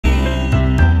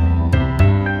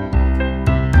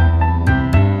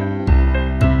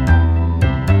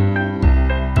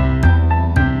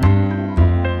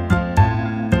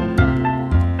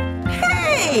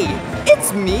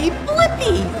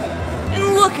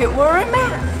at where I'm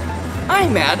at.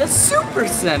 I'm at a super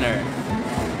center.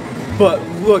 But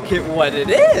look at what it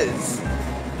is.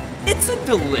 It's a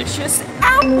delicious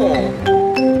apple.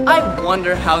 I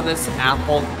wonder how this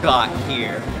apple got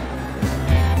here.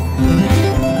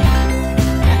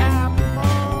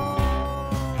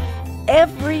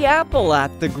 Every apple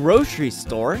at the grocery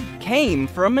store came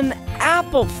from an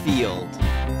apple field.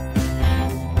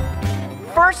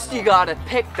 First, you gotta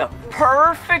pick the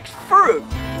perfect fruit.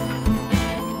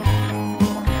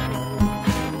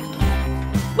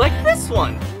 Like this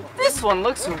one. This one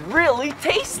looks really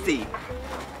tasty.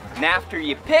 And after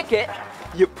you pick it,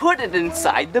 you put it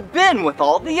inside the bin with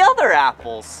all the other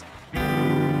apples.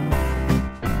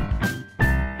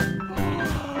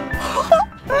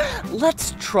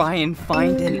 Let's try and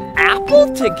find an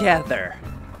apple together.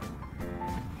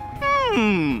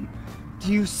 Do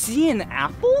you see an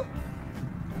apple?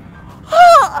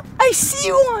 Ah, I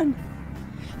see one.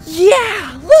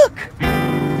 Yeah, look.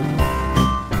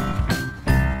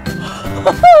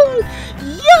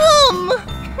 Yum!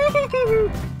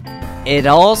 It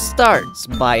all starts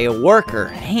by a worker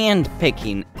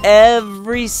hand-picking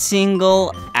every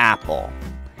single apple.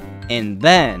 And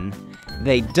then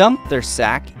they dump their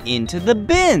sack into the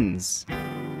bins.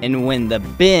 And when the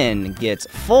bin gets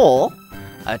full,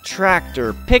 a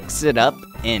tractor picks it up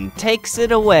and takes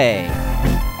it away.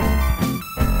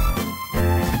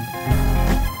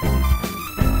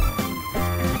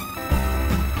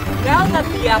 Now that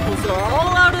the apples are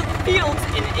all out of the fields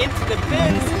and into the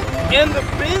bins, and the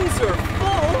bins are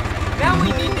full, now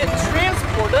we need to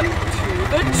transport them to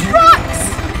the trucks!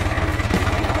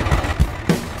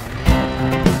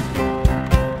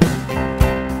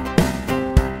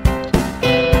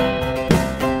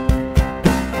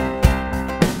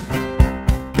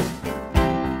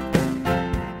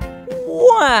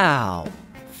 Wow!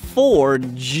 4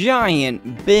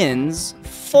 giant bins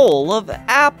full of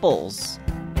apples.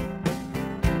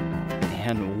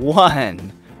 And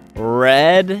 1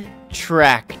 red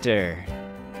tractor.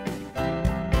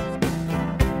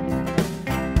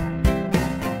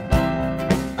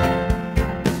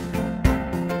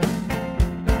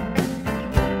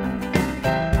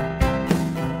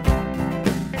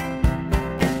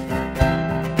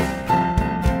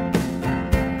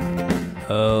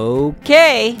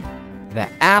 Okay, the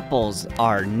apples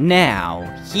are now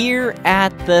here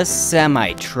at the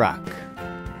semi-truck.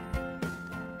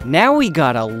 Now we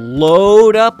gotta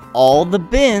load up all the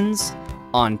bins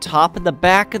on top of the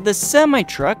back of the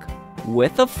semi-truck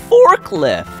with a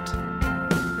forklift.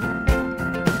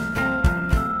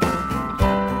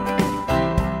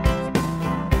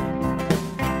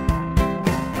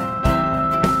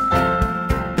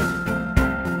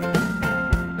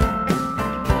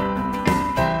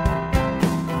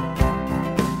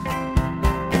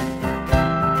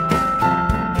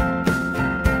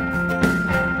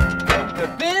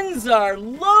 Are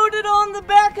loaded on the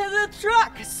back of the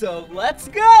truck, so let's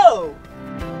go!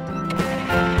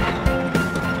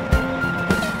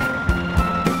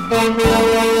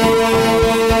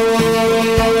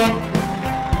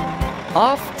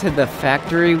 Off to the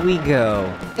factory we go.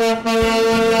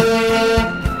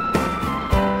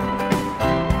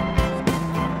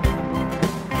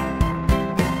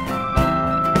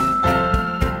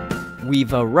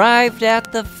 We've arrived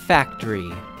at the factory.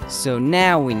 So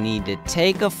now we need to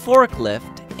take a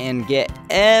forklift and get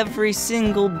every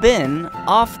single bin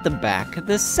off the back of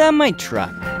the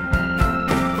semi-truck.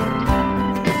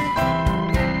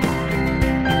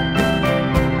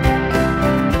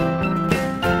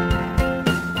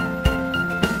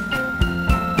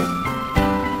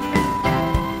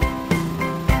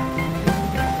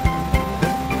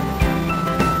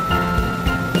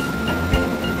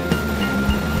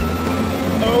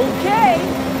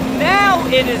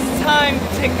 It is time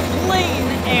to clean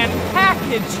and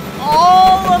package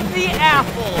all of the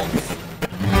apples.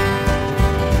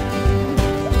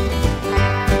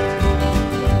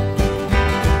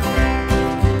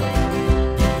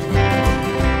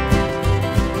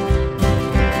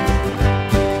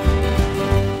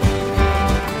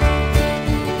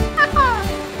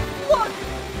 Look!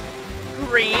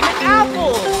 Green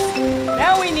apples!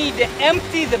 Now we need to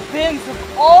empty the bins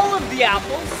of all of the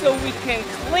apples so we can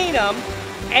clean them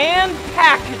and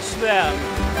package them.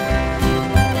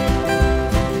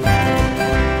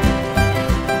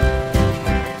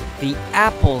 The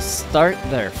apples start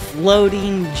their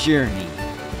floating journey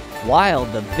while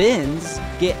the bins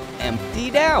get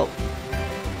emptied out.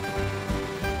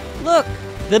 Look,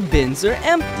 the bins are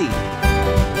empty.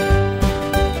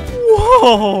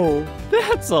 Whoa,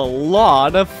 that's a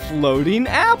lot of floating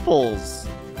apples.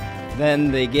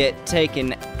 Then they get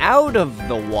taken out of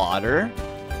the water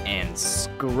and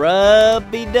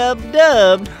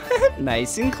scrubby-dub-dub,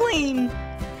 nice and clean.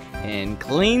 And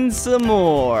clean some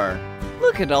more.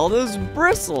 Look at all those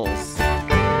bristles.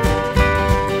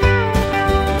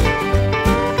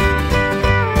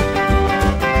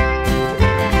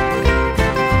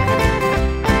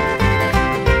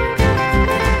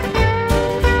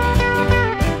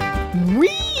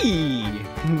 Whee!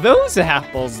 Those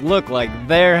apples look like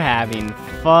they're having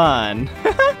fun.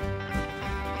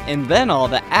 And then all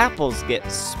the apples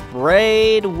get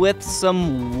sprayed with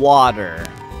some water.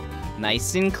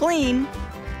 Nice and clean.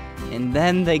 And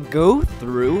then they go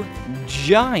through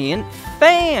giant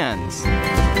fans.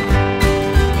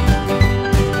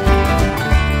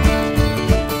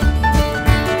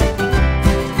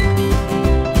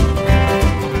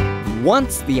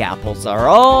 Once the apples are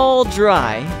all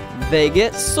dry, they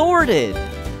get sorted.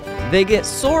 They get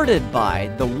sorted by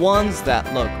the ones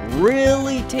that look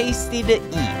really tasty to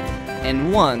eat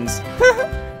and ones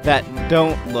that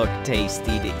don't look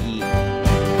tasty to eat.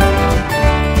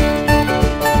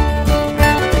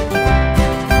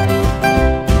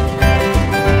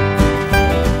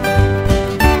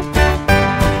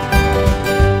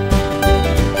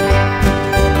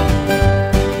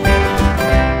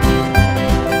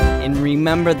 And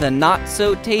remember the not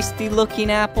so tasty looking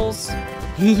apples?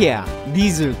 Yeah,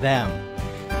 these are them.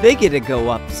 They get to go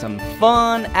up some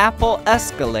fun apple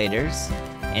escalators,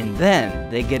 and then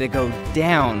they get to go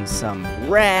down some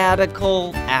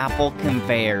radical apple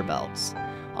conveyor belts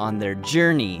on their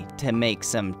journey to make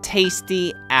some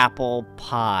tasty apple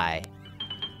pie.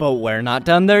 But we're not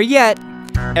done there yet.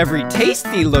 Every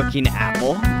tasty looking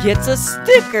apple gets a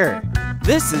sticker.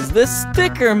 This is the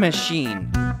sticker machine.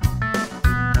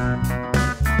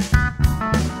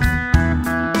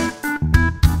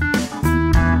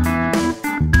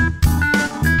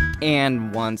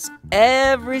 And once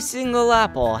every single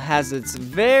apple has its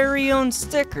very own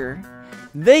sticker,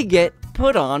 they get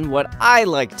put on what I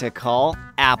like to call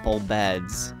apple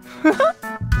beds.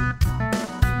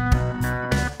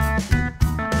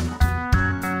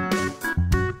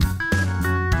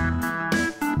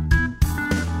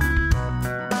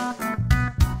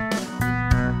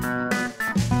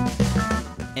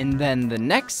 And then the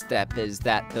next step is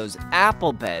that those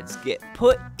apple beds get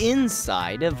put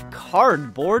inside of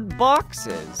cardboard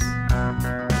boxes.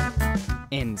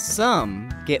 And some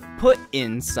get put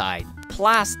inside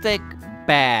plastic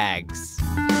bags.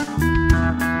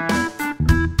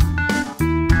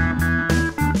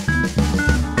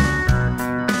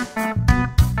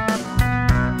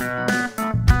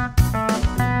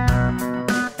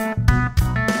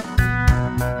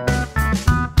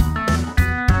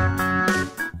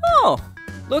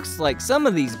 Looks like some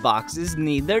of these boxes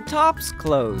need their tops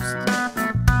closed.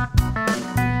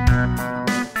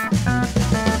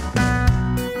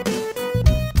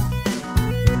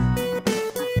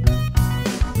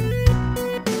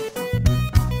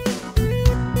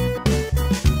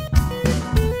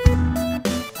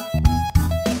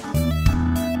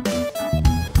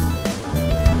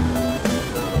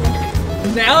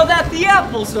 Now that the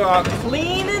apples are all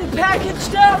clean and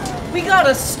packaged up, we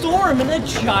gotta store them in a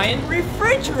giant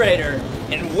refrigerator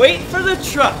and wait for the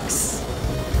trucks.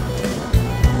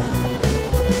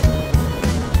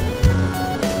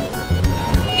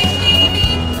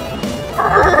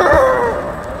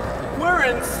 We're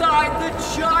inside the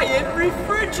giant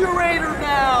refrigerator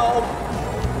now.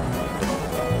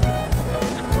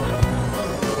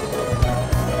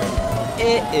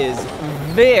 It is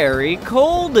very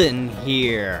cold in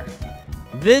here.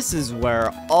 This is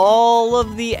where all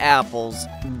of the apples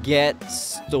get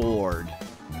stored.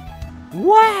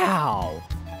 Wow!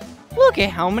 Look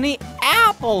at how many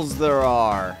apples there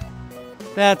are.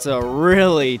 That's a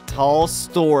really tall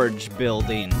storage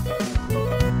building.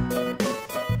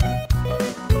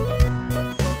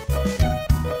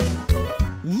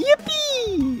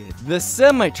 Yippee! The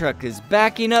semi-truck is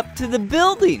backing up to the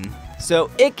building, so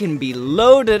it can be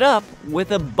loaded up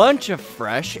with a bunch of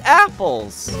fresh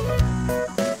apples.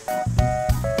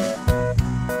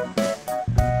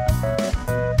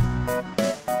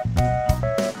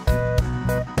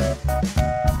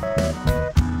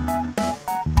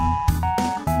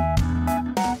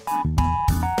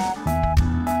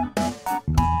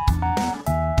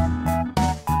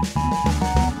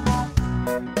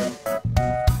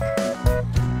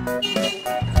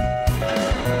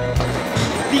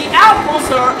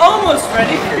 Are almost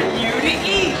ready for you to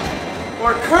eat.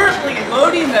 We're currently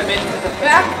loading them into the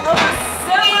back of a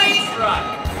semi-truck.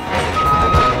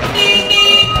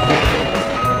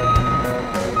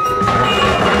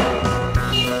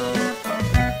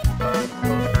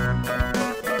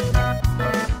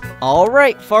 All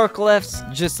right, forklifts,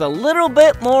 just a little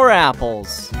bit more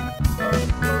apples.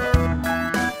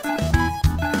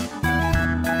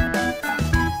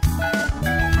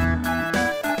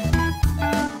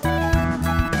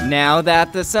 Now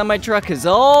that the semi-truck is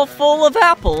all full of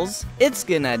apples, it's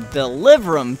gonna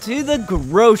deliver them to the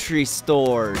grocery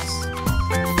stores.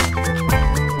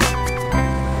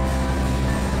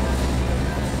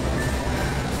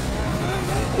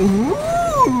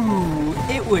 Ooh,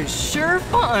 it was sure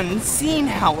fun seeing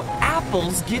how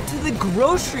apples get to the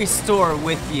grocery store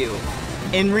with you.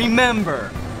 And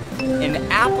remember, an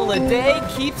apple a day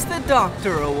keeps the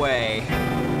doctor away.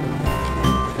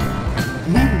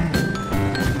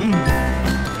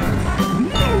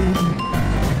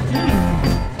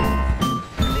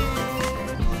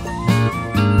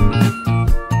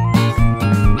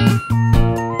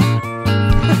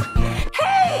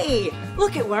 Hey,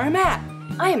 look at where I'm at.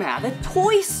 I am at a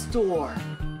toy store.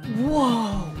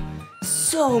 Whoa,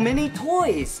 so many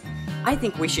toys. I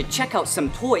think we should check out some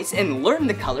toys and learn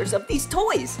the colors of these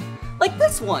toys. Like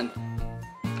this one.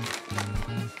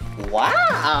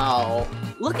 Wow,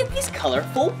 look at these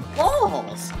colorful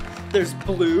balls. There's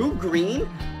blue, green,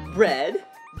 red,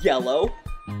 yellow,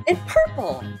 and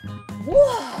purple.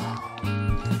 Whoa.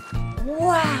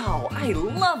 Wow, I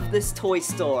love this toy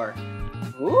store.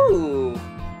 Ooh,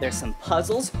 there's some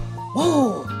puzzles.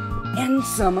 Whoa, and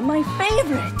some of my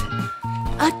favorite.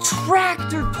 A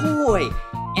tractor toy,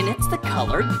 and it's the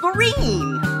color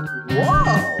green. Whoa.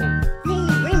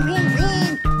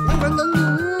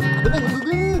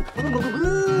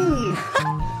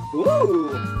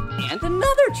 Ooh, and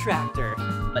another tractor,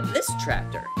 but this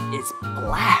tractor is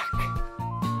black.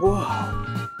 Whoa.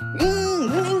 Ooh.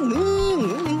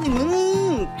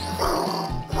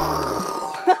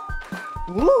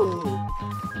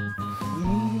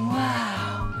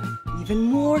 Wow, even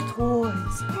more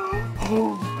toys.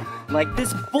 Like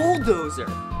this bulldozer,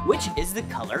 which is the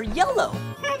color yellow.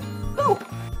 Oh,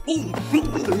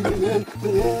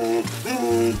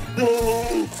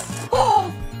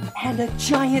 and a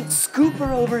giant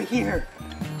scooper over here.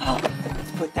 Oh,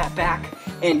 let's put that back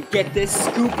and get this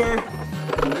scooper.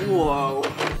 Whoa.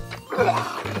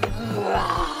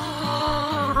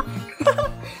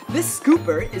 This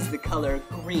scooper is the color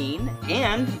green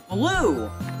and blue.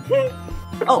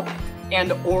 Oh,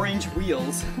 and orange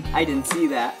wheels. I didn't see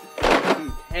that.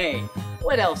 Okay,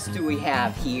 what else do we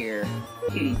have here?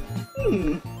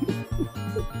 Ooh,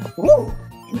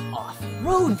 an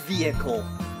off-road vehicle.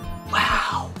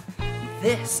 Wow,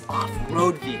 this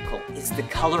off-road vehicle is the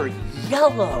color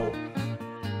yellow.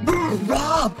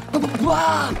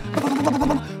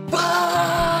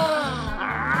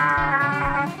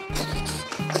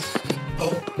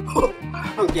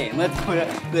 Okay, let's put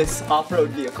this off-road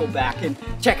vehicle back and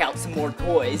check out some more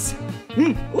toys.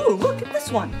 Ooh, look at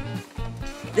this one.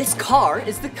 This car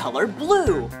is the color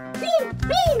blue.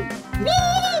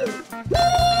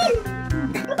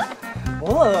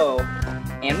 Whoa,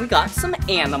 and we got some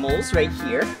animals right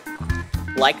here,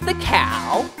 like the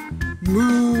cow,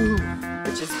 moo,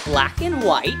 which is black and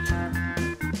white.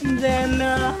 And then,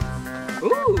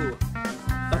 ooh,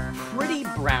 a pretty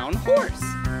brown horse.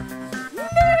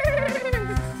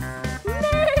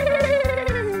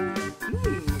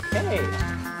 Okay,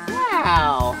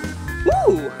 wow.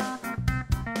 Ooh,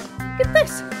 look at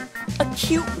this, a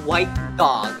cute white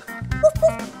dog.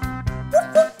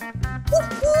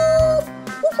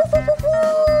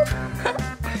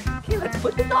 Okay, let's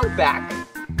put the dog back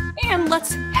and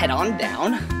let's head on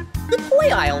down the toy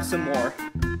aisle some more.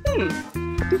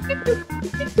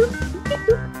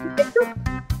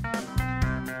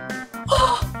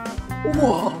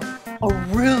 Whoa, a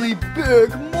really big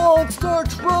monster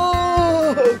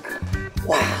truck!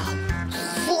 Wow.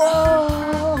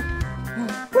 Whoa!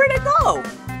 Where'd it go?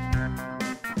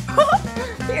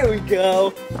 Here we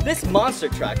go. This monster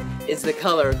truck is the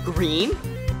color green,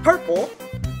 purple,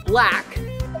 black,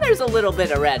 and there's a little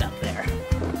bit of red up there.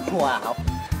 Wow.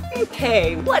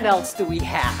 Okay, what else do we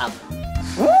have?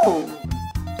 Ooh,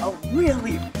 a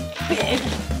really big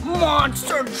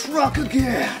monster truck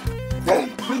again.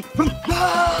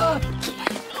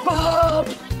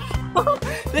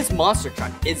 This monster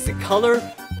truck is the color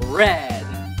red.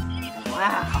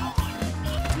 Wow.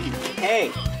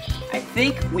 Okay, I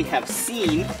think we have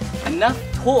seen enough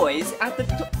toys at the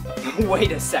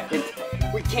Wait a second.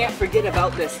 We can't forget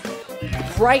about this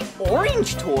bright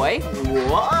orange toy.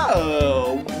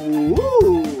 Whoa.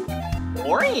 Ooh.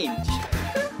 Orange.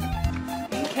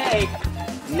 Okay,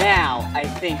 now I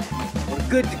think we're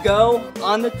good to go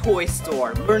on the toy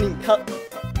store. Learning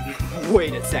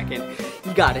Wait a second.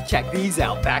 You gotta check these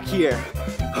out back here.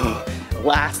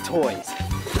 Last toys.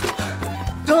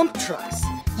 dump trucks.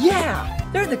 Yeah,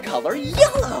 they're the color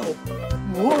yellow.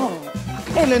 Whoa.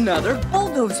 And another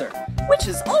bulldozer, which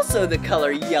is also the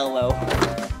color yellow.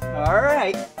 All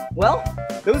right, well,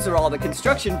 those are all the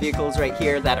construction vehicles right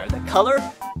here that are the color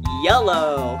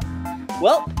yellow.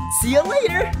 Well, see you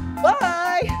later.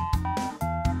 Bye.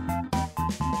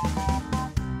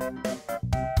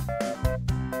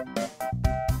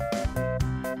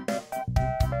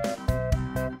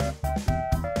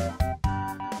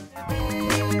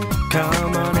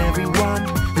 Come on everyone,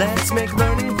 let's make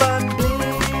learning fun.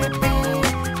 Blippi.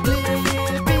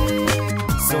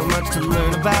 So much to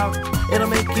learn about, it'll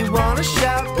make you want to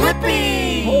shout,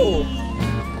 Blippi! Oh,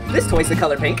 this toy's the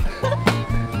color pink.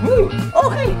 Ooh. Oh,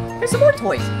 hey, there's some more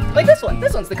toys. Like this one.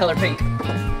 This one's the color pink.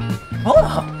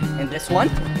 Oh, and this one.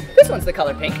 This one's the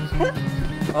color pink.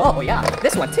 Oh, yeah,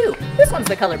 this one too. This one's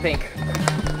the color pink.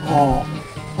 Oh,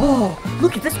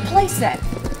 look at this playset.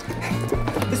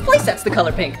 This playset's the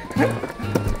color pink.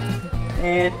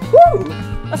 And, woo,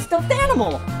 a stuffed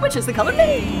animal, which is the color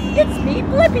pink. It's me,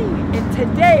 Blippi, and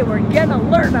today we're gonna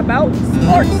learn about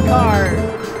sports cars.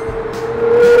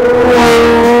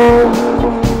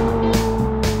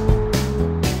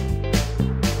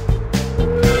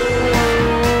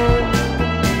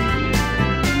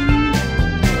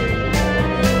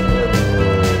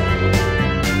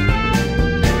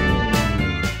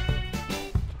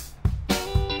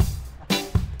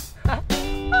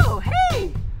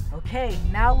 Okay,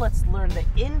 now let's learn the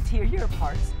interior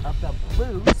parts of the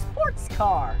blue sports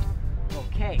car.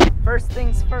 Okay, first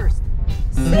things first,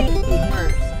 safety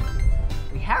first.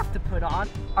 We have to put on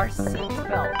our seat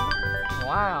belt.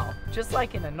 Wow, just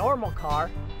like in a normal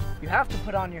car, you have to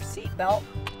put on your seat belt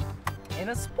in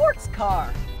a sports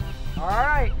car. All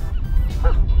right,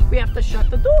 we have to shut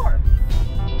the door.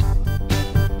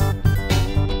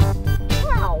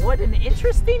 Wow, what an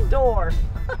interesting door.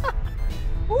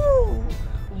 Ooh.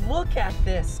 Look at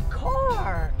this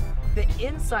car. The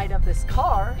inside of this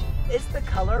car is the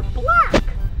color black.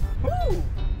 Ooh.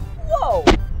 Whoa,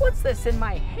 what's this in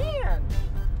my hand?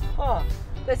 Huh,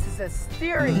 this is a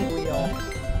steering wheel.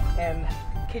 And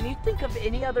can you think of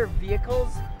any other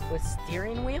vehicles with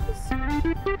steering wheels?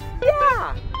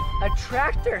 Yeah, a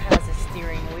tractor has a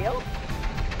steering wheel.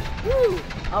 Ooh,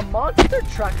 a monster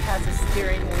truck has a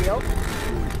steering wheel.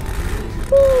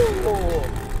 Ooh.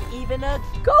 Even a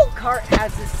go-kart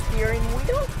has a steering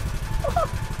wheel.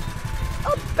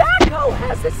 A backhoe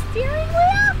has a steering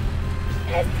wheel.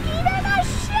 And even a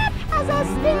ship has a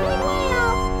steering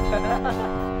wheel.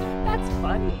 That's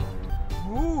funny.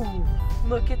 Ooh,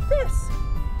 look at this.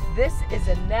 This is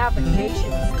a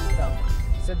navigation system.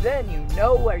 So then you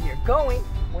know where you're going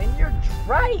when you're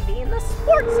driving the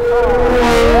sports car.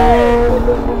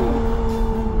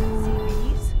 See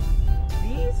these?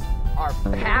 These are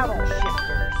paddle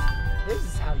shifters. This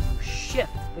is how you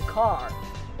shift the car.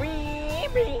 Ooh,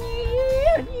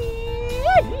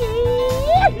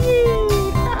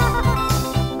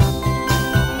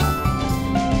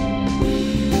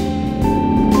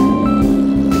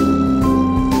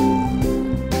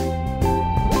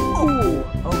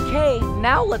 okay,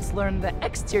 now let's learn the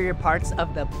exterior parts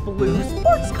of the blue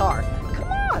sports car.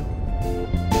 Come on.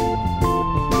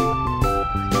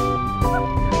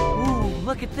 Ooh,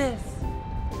 look at this.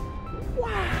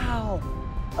 Wow,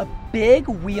 a big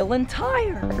wheel and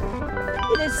tire.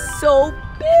 It is so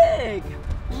big.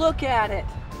 Look at it.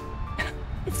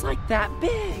 It's like that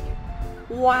big.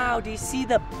 Wow, do you see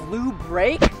the blue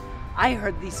brake? I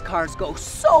heard these cars go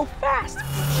so fast. They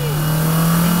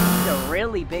need a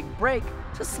really big brake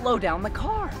to slow down the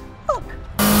car. Look.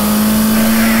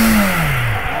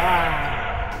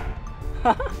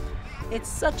 Wow. It's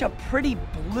such a pretty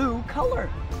blue color.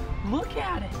 Look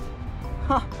at it.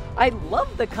 Huh, I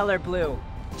love the color blue,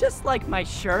 just like my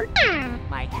shirt,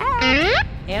 my hat,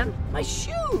 and my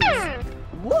shoes.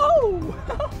 Whoa!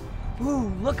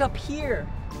 Ooh, look up here.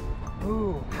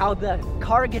 Ooh, how the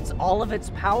car gets all of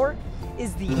its power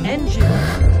is the engine.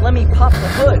 Let me pop the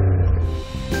hood.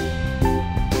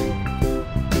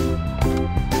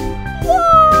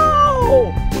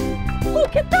 Whoa!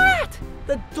 Look at that!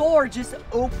 The door just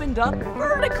opened up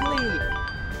vertically.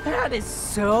 That is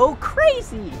so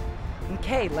crazy.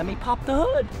 Okay, let me pop the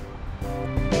hood.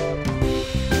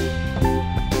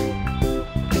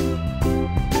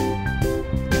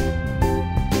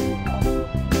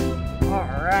 All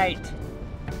right,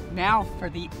 now for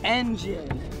the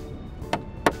engine.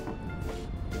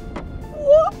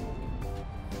 Whoa.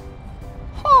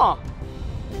 Huh,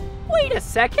 wait a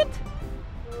second.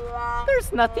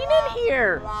 There's nothing in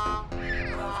here.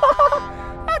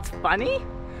 That's funny.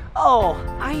 Oh,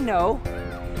 I know.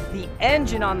 The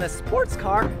engine on the sports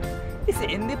car is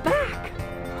in the back.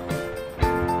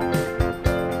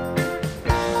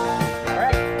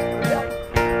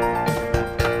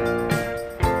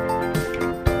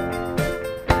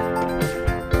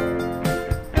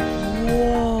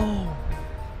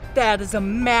 that is a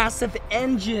massive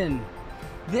engine.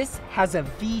 This has a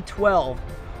V12.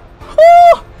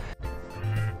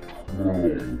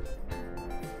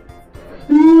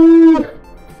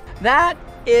 That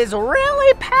is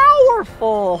really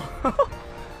powerful.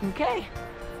 Okay,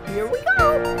 here we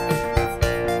go.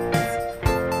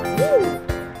 Woo,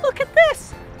 look at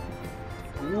this.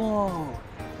 Whoa,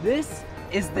 this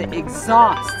is the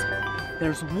exhaust.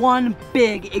 There's one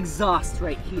big exhaust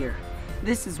right here.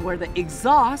 This is where the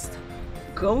exhaust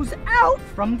goes out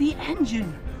from the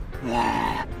engine.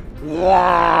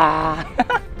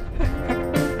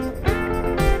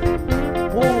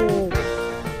 Whoa,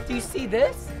 do you see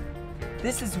this?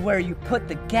 This is where you put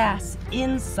the gas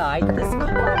inside this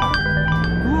car.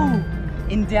 Ooh,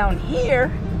 and down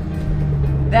here,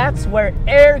 that's where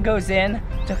air goes in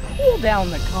to cool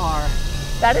down the car.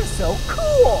 That is so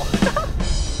cool.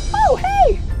 Oh,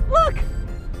 hey, look.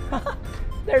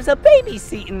 There's a baby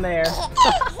seat in there.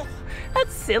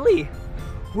 That's silly.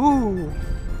 Ooh,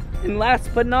 and last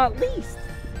but not least,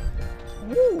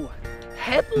 ooh,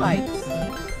 headlights.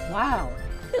 Wow,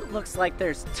 it looks like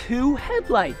there's 2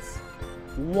 headlights.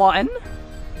 1,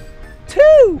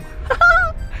 2.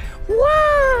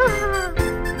 Wow!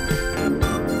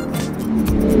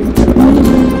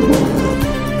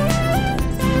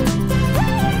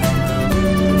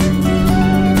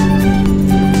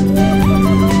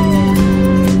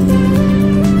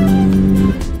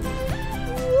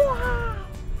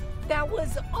 That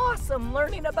was awesome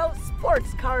learning about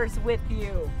sports cars with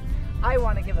you. I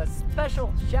want to give a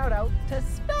special shout out to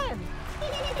Sven.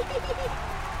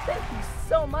 Thank you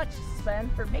so much, Sven,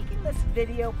 for making this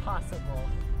video possible.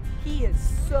 He is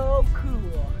so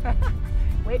cool.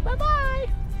 Wait, bye-bye.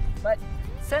 But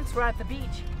since we're at the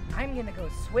beach, I'm gonna go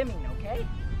swimming, okay?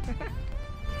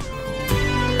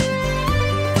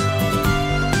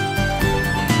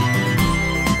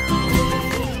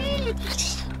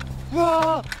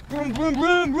 Vroom, vroom,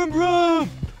 vroom, vroom, vroom.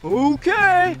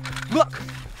 Okay, look,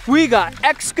 we got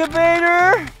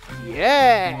Excavator.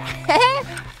 Yeah.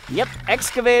 Yep,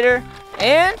 Excavator.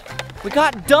 And we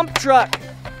got Dump Truck.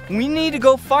 We need to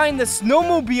go find the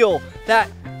snowmobile that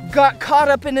got caught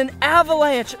up in an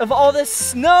avalanche of all this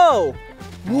snow.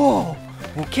 Whoa,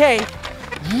 okay.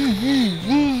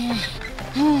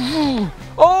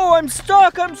 Oh, I'm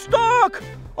stuck, I'm stuck.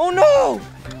 Oh no,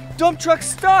 Dump Truck's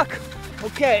stuck.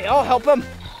 Okay, I'll help him.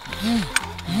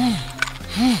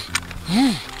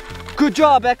 Good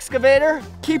job, Excavator.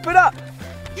 Keep it up.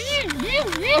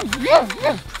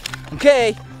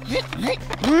 Okay.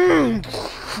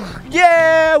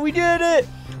 Yeah, we did it.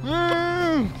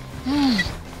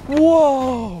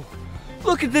 Whoa.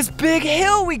 Look at this big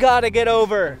hill we gotta get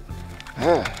over.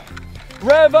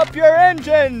 Rev up your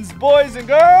engines, boys and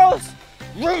girls.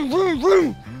 Whoa.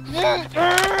 Whoa.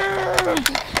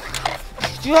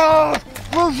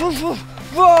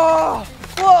 Whoa.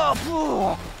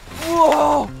 Whoa.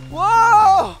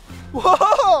 Whoa.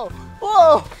 Whoa.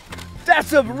 Whoa.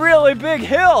 That's a really big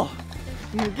hill.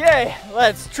 Okay,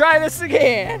 let's try this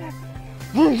again.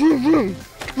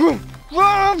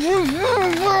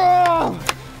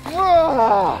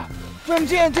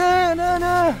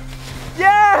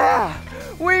 Yeah,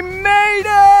 we made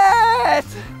it.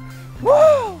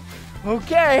 Woo.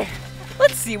 Okay,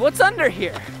 let's see what's under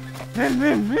here.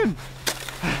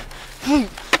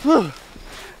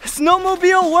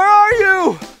 Snowmobile, where are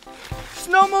you?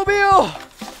 Snowmobile.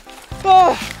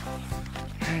 Oh.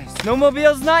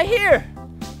 Snowmobile's not here.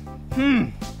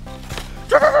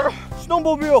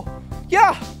 Snowmobile.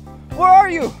 Yeah, where are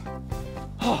you?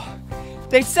 Oh,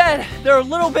 they said they're a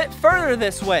little bit further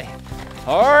this way.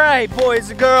 All right, boys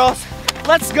and girls,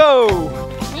 let's go.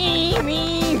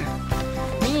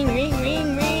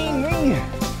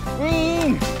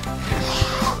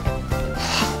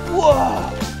 Whoa.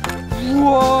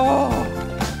 Whoa.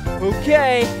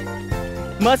 Okay,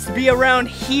 must be around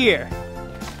here.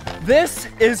 This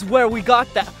is where we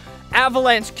got the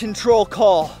avalanche control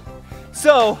call.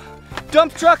 So,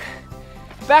 Dump Truck,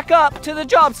 back up to the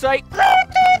job site.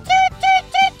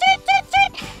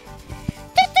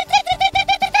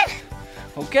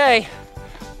 Okay,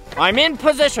 I'm in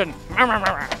position.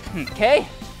 Okay,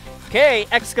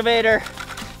 Excavator,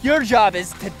 your job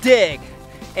is to dig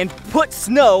and put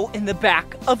snow in the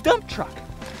back of Dump Truck.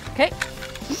 Okay.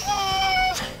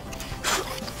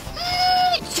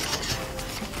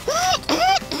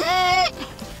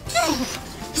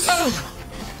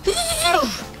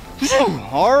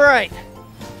 All right,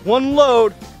 one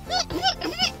load.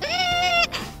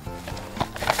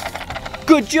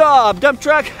 Good job, Dump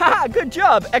Truck. Ha, good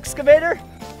job, Excavator.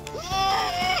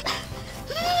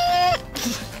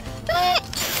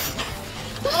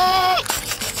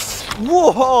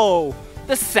 Whoa!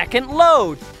 The second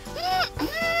load.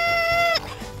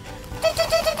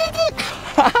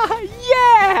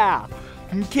 Yeah!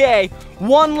 Okay,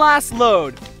 one last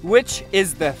load, which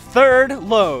is the third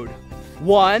load.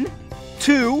 1,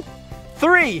 2,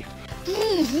 3.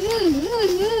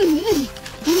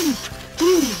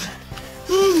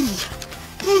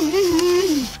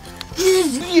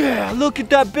 Yeah, look at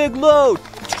that big load.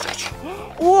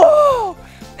 Whoa!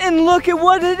 And look at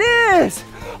what it is.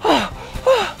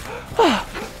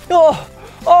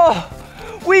 Oh,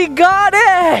 we got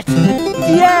it!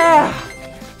 Yeah!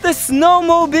 The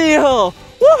snowmobile!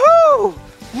 Woohoo!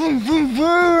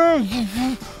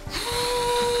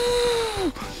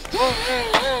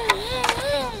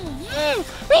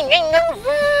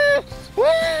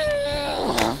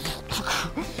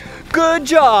 Good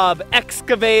job,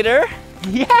 Excavator.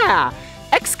 Yeah,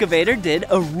 Excavator did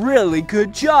a really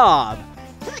good job.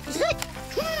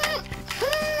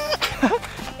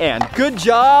 And good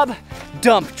job,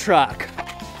 Dump Truck.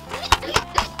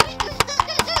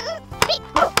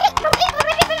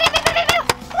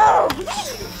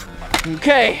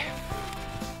 Okay.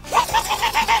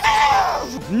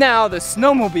 Now the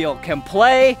snowmobile can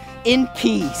play in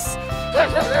peace.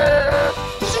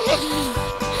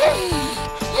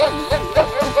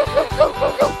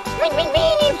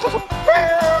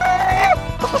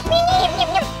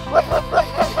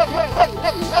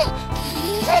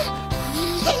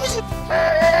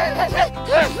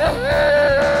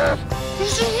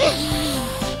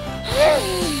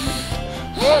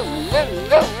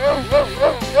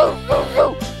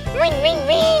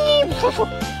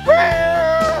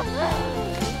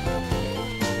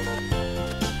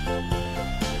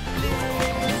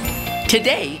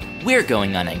 Today, we're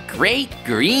going on a great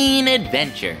green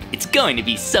adventure. It's going to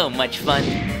be so much fun.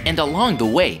 And along the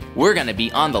way, we're going to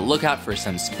be on the lookout for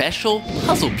some special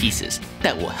puzzle pieces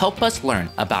that will help us learn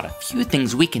about a few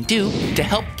things we can do to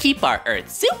help keep our Earth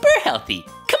super healthy.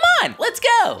 Come on, let's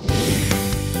go!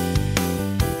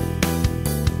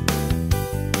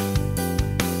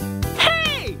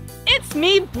 Hey, it's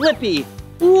me, Blippi.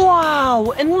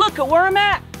 Wow, and look at where I'm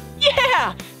at.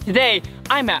 Yeah, today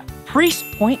I'm at Priest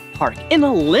Point Park in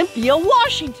Olympia,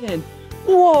 Washington.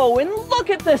 Whoa, and look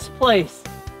at this place.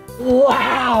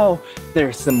 Wow,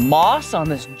 there's some moss on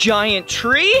this giant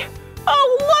tree.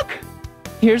 Oh, look,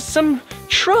 here's some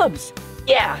shrubs.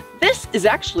 Yeah, this is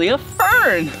actually a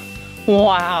fern.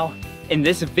 Wow, in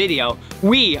this video,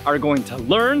 we are going to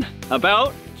learn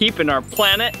about keeping our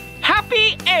planet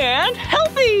happy and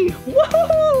healthy.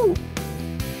 Woohoo!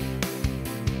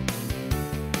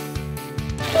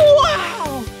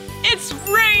 Wow, it's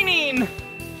raining.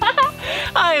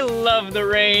 I love the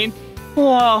rain.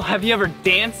 Whoa, have you ever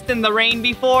danced in the rain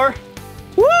before?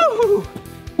 Woo!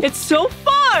 It's so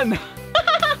fun!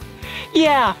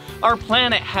 Yeah, our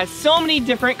planet has so many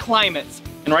different climates.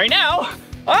 And right now,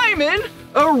 I'm in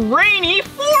a rainy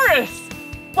forest.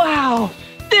 Wow,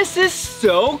 this is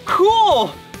so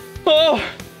cool. Oh,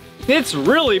 it's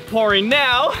really pouring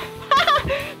now.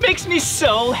 Makes me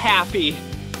so happy.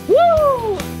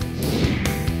 Woo!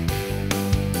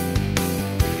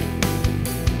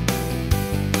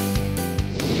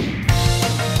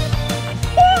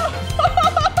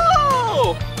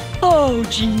 Oh,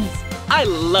 geez, I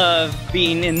love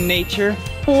being in nature.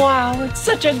 Wow, it's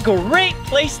such a great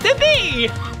place to be.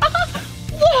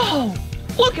 Whoa,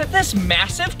 look at this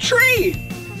massive tree.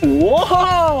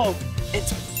 Whoa,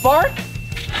 its bark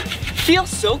feels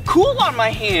so cool on my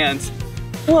hands.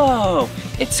 Whoa,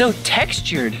 it's so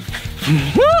textured.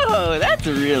 Whoa, that's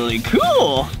really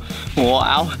cool.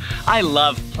 Wow, I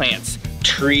love plants.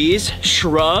 Trees,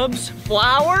 shrubs,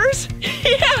 flowers.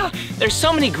 Yeah, there's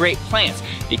so many great plants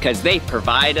because they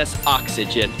provide us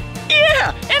oxygen.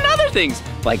 Yeah, and other things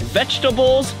like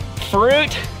vegetables,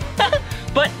 fruit.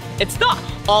 But it's not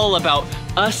all about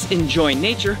us enjoying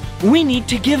nature. We need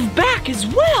to give back as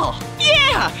well.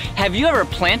 Yeah, have you ever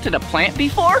planted a plant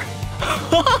before?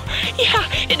 Yeah,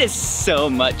 it is so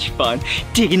much fun.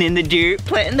 Digging in the dirt,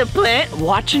 planting the plant,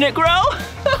 watching it grow.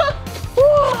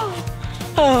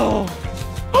 Oh.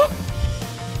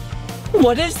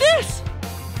 What is this?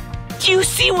 Do you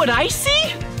see what I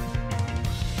see?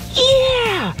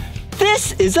 Yeah,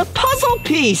 this is a puzzle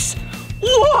piece.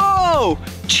 Whoa,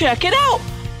 check it out.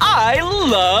 I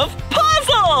love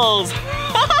puzzles.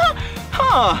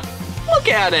 Huh, look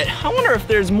at it. I wonder if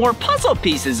there's more puzzle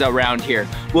pieces around here.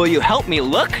 Will you help me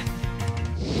look?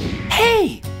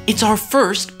 Hey, it's our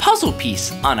first puzzle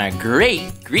piece on a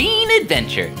great green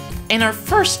adventure and our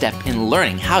first step in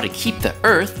learning how to keep the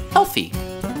Earth healthy.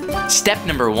 Step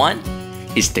number 1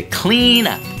 is to clean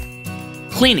up.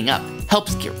 Cleaning up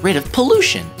helps get rid of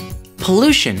pollution.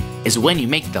 Pollution is when you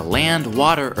make the land,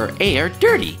 water, or air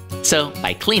dirty. So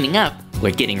by cleaning up,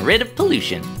 we're getting rid of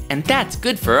pollution, and that's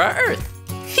good for our Earth.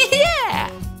 Yeah!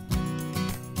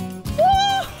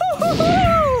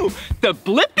 Woo-hoo-hoo-hoo! The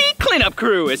Blippi cleanup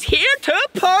crew is here to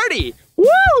party!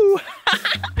 Woo!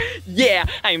 Yeah,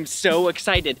 I'm so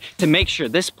excited to make sure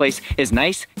this place is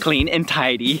nice, clean, and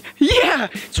tidy. Yeah,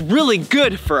 it's really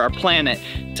good for our planet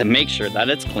to make sure that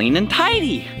it's clean and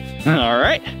tidy. All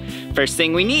right, first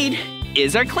thing we need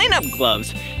is our cleanup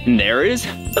gloves. And there is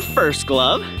the first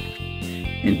glove.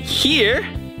 And here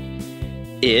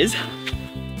is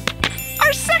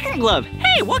our second glove.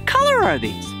 Hey, what color are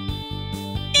these?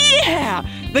 Yeah,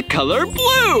 the color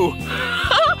blue.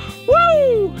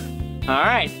 Woo! All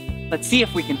right, let's see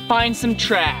if we can find some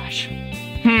trash.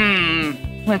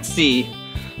 Let's see.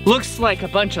 Looks like a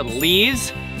bunch of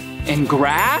leaves and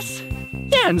grass.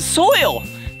 Yeah, and soil.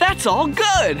 That's all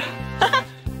good.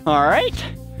 All right.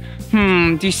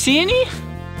 Do you see any?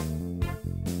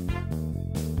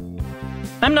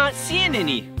 I'm not seeing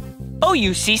any. Oh,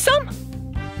 you see some?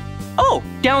 Oh,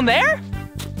 down there?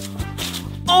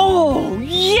 Oh,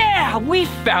 yeah, we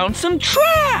found some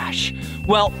trash.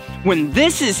 Well, when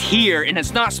this is here and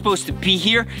it's not supposed to be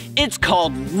here, it's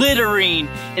called littering,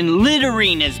 and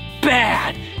littering is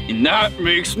bad, and that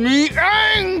makes me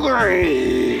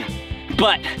angry.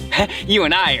 But you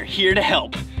and I are here to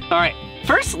help. All right,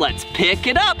 first let's pick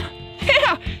it up.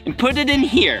 Yeah, and put it in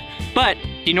here. But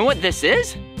do you know what this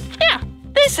is? Yeah,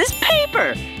 this is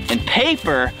paper. And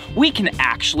paper, we can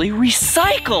actually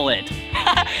recycle it.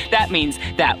 That means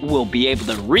that we'll be able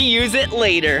to reuse it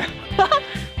later.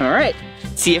 All right,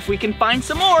 see if we can find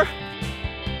some more.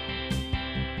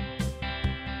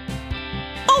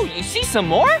 Oh, you see some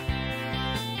more?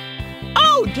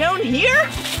 Oh, down here?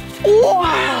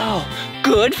 Wow,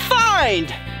 good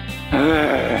find.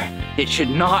 It should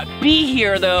not be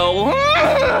here though.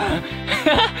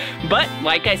 But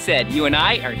like I said, you and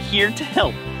I are here to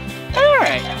help. All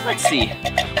right, let's see.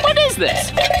 What is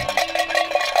this?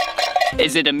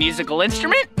 Is it a musical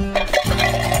instrument?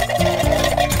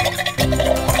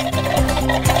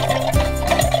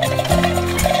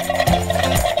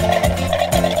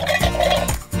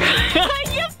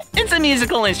 Yep, it's a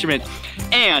musical instrument.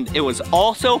 And it was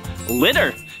also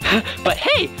litter. But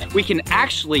hey, we can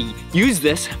actually use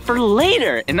this for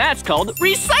later, and that's called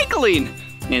recycling.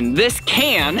 And this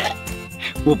can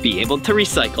will be able to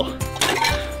recycle.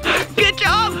 Good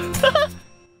job!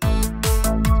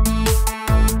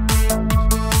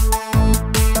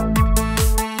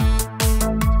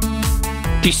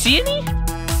 Do you see any?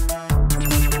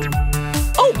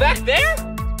 Oh, back there?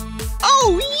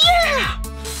 Oh, yeah!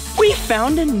 We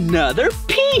found another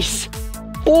piece.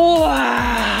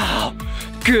 Wow!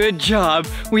 Good job.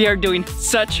 We are doing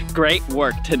such great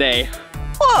work today.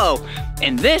 Whoa!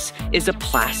 And this is a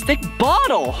plastic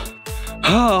bottle.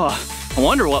 Oh, I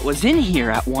wonder what was in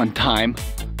here at one time.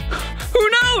 Who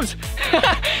knows?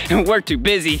 And we're too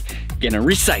busy gonna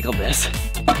recycle this.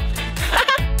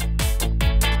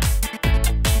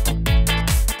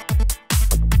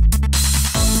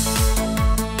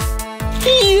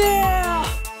 Yeah!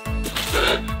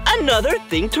 Another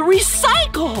thing to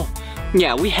recycle.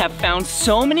 Yeah, we have found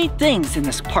so many things in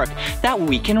this park that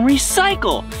we can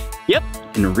recycle. Yep,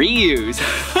 and reuse.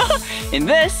 And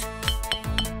this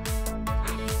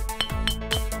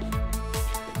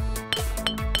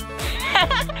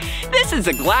this is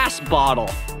a glass bottle.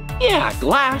 Yeah,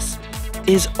 glass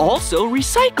is also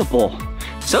recyclable.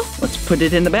 So let's put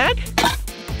it in the bag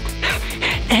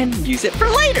and use it for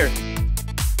later.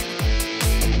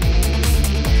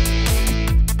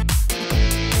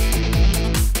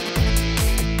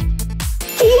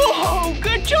 Whoa,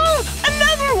 good job,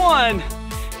 another one.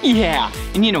 Yeah,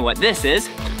 and you know what this is?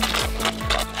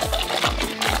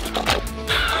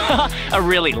 A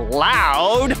really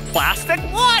loud plastic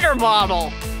water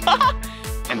bottle.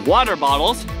 And water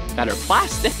bottles that are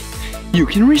plastic, you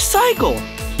can recycle.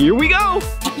 Here we go.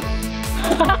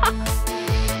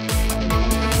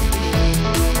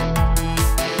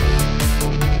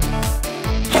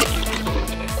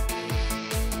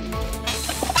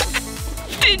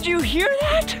 Did you hear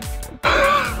that?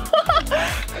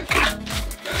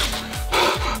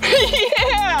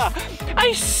 Yeah!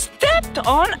 I stepped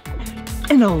on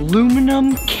an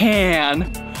aluminum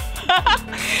can.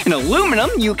 And aluminum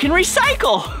you can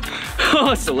recycle.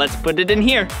 So let's put it in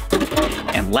here.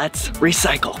 And let's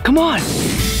recycle. Come on.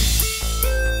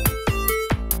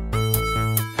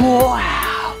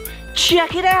 Wow.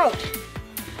 Check it out.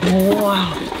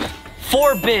 Wow.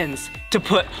 4 bins to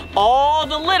put all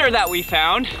the litter that we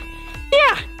found,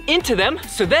 yeah, into them,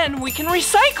 so then we can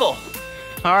recycle.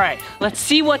 All right, let's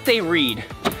see what they read.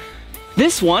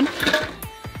 This one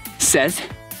says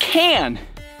can.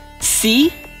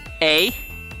 C-A-N.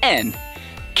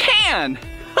 Can.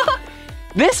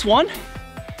 This one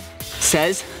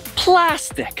says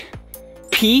plastic.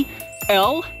 P-L-A-S-T-I-C.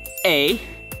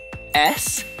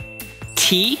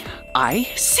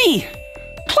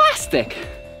 Plastic.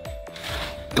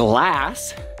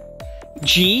 Glass.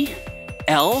 G-L-A-S-S.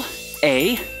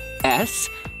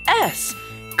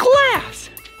 Glass.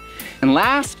 And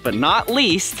last but not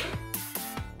least,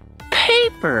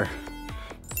 paper.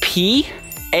 P-A-P-E-R.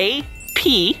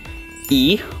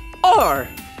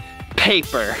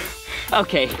 Paper.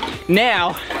 Okay,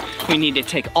 now we need to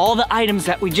take all the items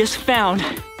that we just found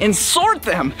and sort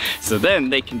them so then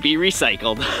they can be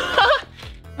recycled.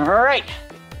 All right,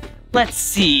 let's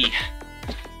see.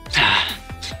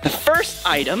 The first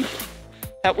item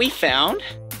that we found.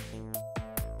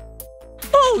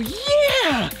 Oh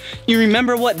yeah! You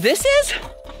remember what this is?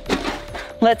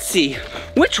 Let's see.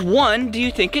 Which one do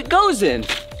you think it goes in?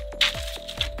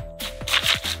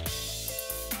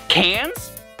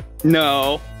 Cans?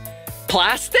 No.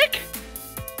 Plastic?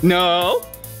 No.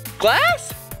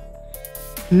 Glass?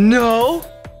 No.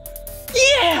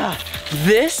 Yeah!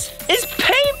 This is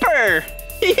paper!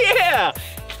 Yeah!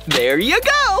 There you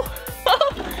go!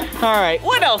 All right,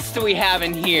 what else do we have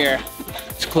in here?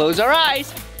 Let's close our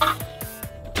eyes.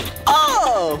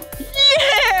 Oh!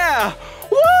 Yeah!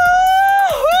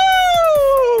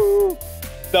 Woo-hoo!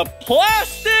 The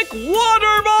plastic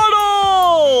water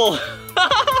bottle!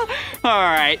 All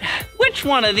right, which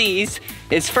one of these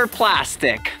is for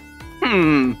plastic?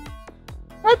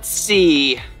 Let's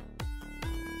see.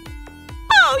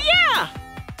 Oh yeah!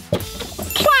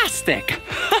 Plastic.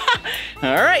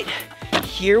 All right,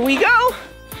 here we go.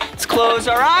 Let's close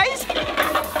our eyes.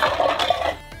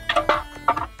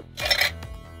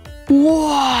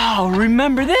 Wow,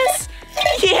 remember this?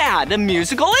 Yeah, the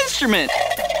musical instrument.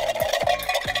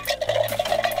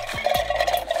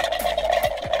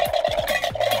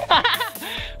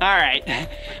 All right,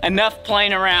 enough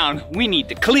playing around. We need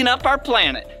to clean up our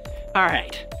planet. All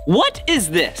right, what is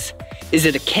this? Is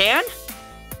it a can,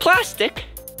 plastic,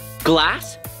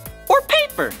 glass, or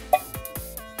paper?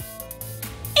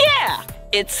 Yeah,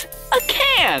 it's a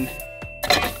can.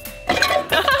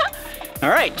 All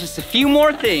right, just a few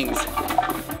more things.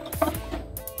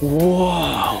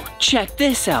 Whoa, check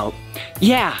this out.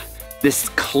 Yeah, this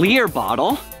clear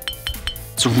bottle,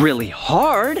 it's really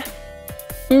hard.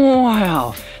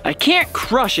 Wow, I can't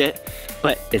crush it,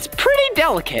 but it's pretty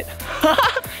delicate.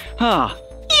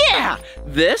 Yeah,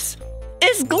 this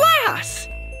is glass.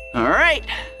 All right,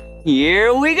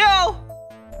 here we go.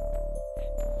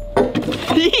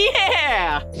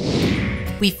 Yeah!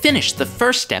 We finished the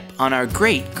first step on our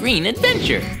great green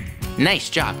adventure. Nice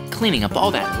job cleaning up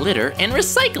all that litter and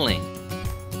recycling.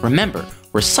 Remember,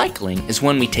 recycling is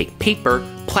when we take paper,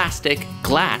 plastic,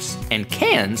 glass, and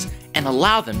cans and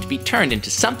allow them to be turned into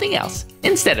something else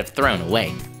instead of thrown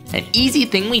away. An easy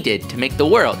thing we did to make the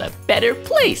world a better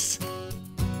place.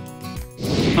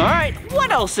 All right,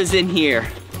 what else is in here?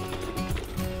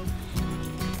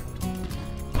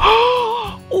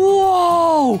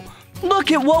 Whoa!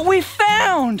 Look at what we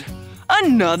found!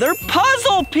 Another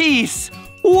puzzle piece!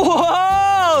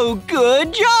 Whoa!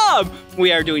 Good job!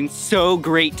 We are doing so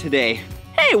great today.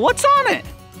 Hey, what's on it?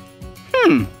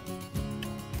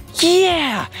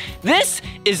 Yeah! This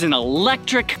is an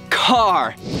electric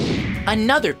car.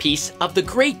 Another piece of the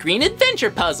Great Green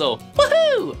Adventure puzzle.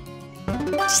 Woohoo!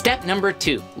 Step number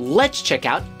 2, let's check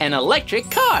out an electric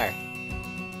car.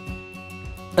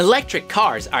 Electric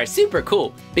cars are super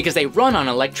cool because they run on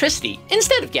electricity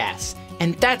instead of gas,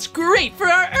 and that's great for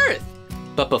our Earth.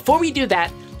 But before we do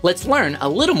that, let's learn a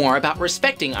little more about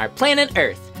respecting our planet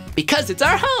Earth, because it's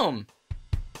our home.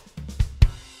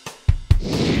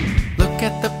 Look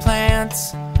at the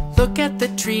plants, look at the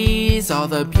trees, all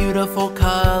the beautiful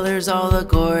colors, all the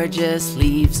gorgeous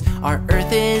leaves. Our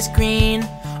Earth is green,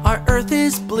 our Earth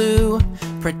is blue.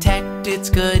 Protect its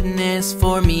goodness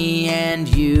for me and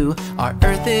you. Our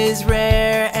Earth is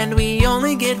rare and we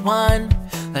only get one.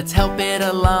 Let's help it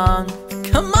along.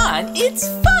 Come on, it's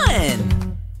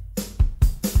fun!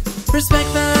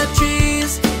 Respect the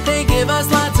trees, they give us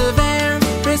lots of air.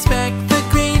 Respect the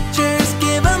creatures,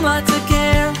 give them lots of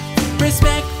care.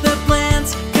 Respect the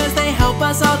plants, cause they help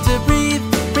us all to breathe.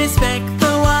 Respect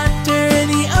the water,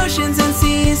 the oceans and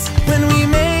seas. When we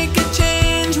make a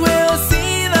change, we'll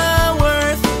see the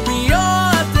worth. We all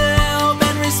have to help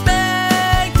and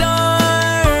respect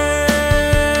our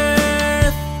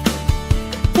Earth.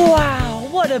 Wow,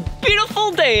 what a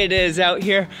beautiful day it is out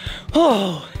here.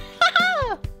 Oh,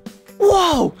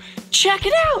 whoa, check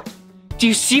it out. Do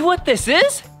you see what this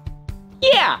is?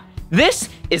 Yeah, This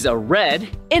is a red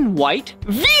and white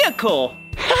vehicle.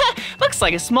 Looks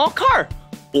like a small car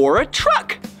or a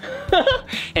truck.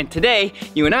 And today,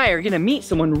 you and I are gonna meet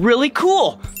someone really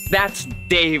cool. That's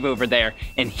Dave over there,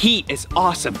 and he is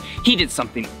awesome. He did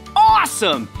something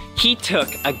awesome. He took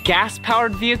a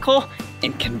gas-powered vehicle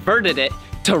and converted it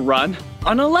to run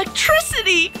on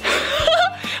electricity.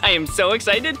 I am so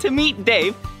excited to meet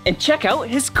Dave and check out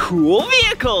his cool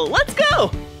vehicle. Let's go.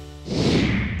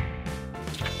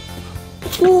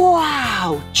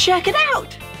 Wow, check it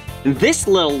out. This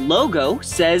little logo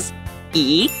says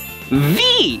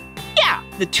EV. Yeah,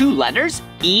 the two letters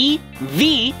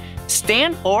EV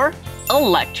stand for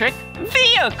electric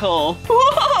vehicle.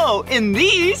 Whoa, and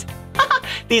these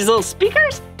little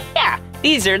speakers, yeah,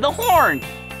 these are the horn.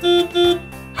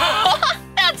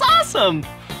 That's awesome.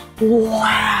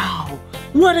 Wow,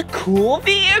 what a cool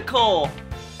vehicle.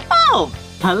 Oh,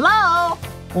 hello.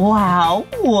 Wow,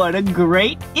 what a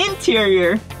great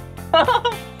interior.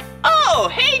 Oh,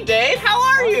 hey Dave, how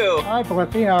are you? Hi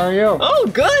Blippi, how are you? Oh,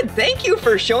 good. Thank you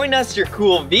for showing us your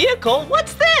cool vehicle.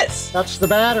 What's this? That's the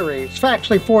battery. It's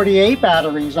actually 48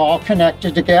 batteries all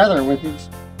connected together with these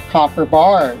copper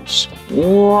bars.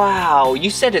 Wow, you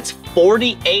said it's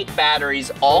 48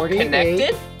 batteries all 48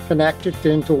 connected? Connected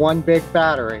into one big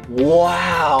battery.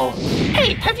 Wow.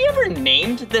 Hey, have you ever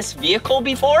named this vehicle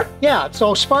before? Yeah, it's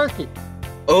so sparky.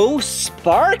 Oh,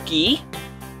 Sparky?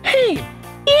 Hey,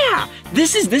 yeah,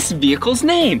 this is this vehicle's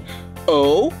name.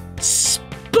 Oh,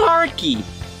 Sparky.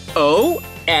 O-S-P-A-R-K-Y.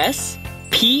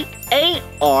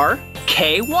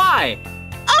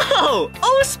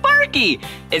 Oh, Sparky.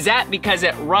 Is that because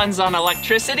it runs on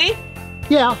electricity?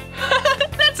 Yeah.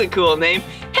 That's a cool name.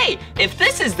 Hey, if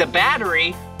this is the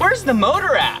battery, where's the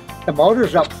motor at? The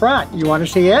motor's up front. You want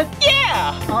to see it?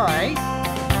 Yeah. All right.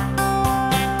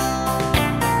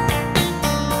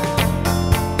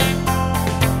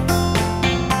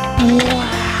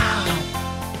 Wow.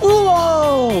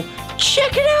 Whoa,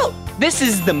 check it out. This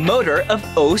is the motor of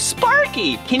Oh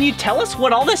Sparky. Can you tell us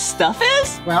what all this stuff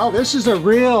is? Well, this is a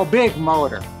real big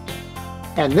motor.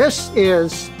 And this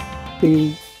is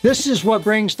what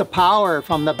brings the power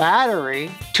from the battery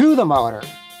to the motor.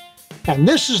 And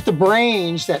this is the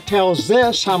brains that tells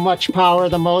this how much power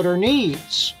the motor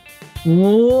needs.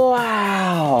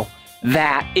 Wow,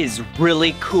 that is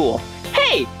really cool.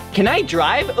 Hey, can I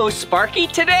drive Oh Sparky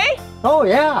today? Oh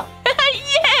yeah.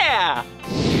 Yeah!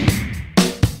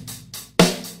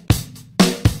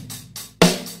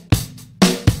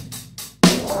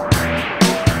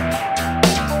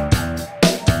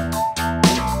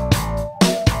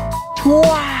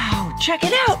 Wow, check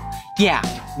it out. Yeah,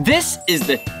 this is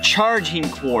the charging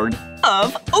cord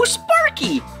of Oh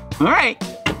Sparky. All right,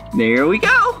 there we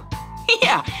go.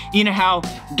 Yeah, you know how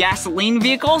gasoline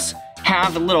vehicles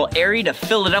have a little area to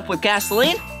fill it up with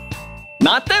gasoline?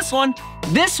 Not this one.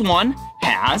 This one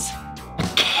has a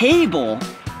cable.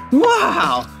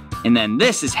 Wow. And then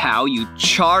this is how you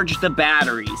charge the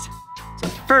batteries. So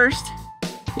first,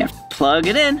 you have to plug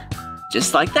it in,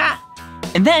 just like that.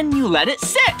 And then you let it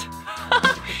sit.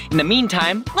 In the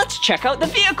meantime, let's check out the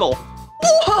vehicle.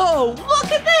 Whoa,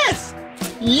 look at this.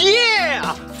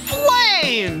 Yeah,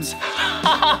 flames.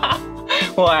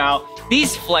 Wow,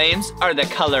 these flames are the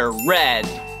color red.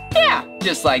 Yeah,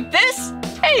 just like this.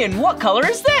 Hey, and what color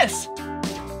is this?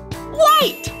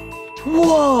 White.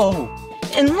 Whoa,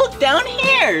 and look down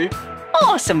here.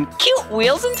 Oh, some cute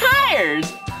wheels and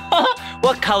tires.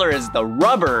 What color is the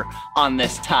rubber on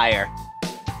this tire?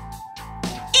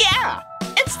 Yeah,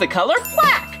 it's the color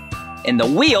black. And the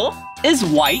wheel is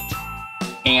white.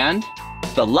 And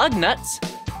the lug nuts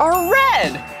are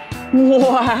red.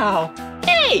 Wow.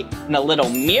 Hey, and a little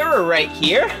mirror right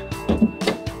here.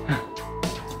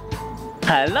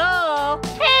 Hello.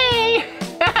 Hey.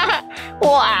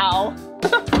 Wow.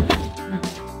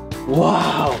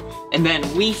 Wow. And then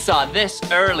we saw this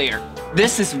earlier.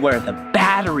 This is where the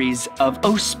batteries of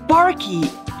Oh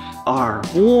Sparky are.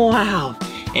 Wow.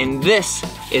 And this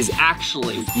is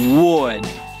actually wood.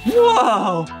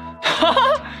 Whoa.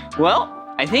 Well,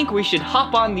 I think we should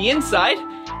hop on the inside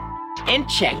and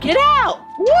check it out.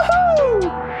 Woohoo!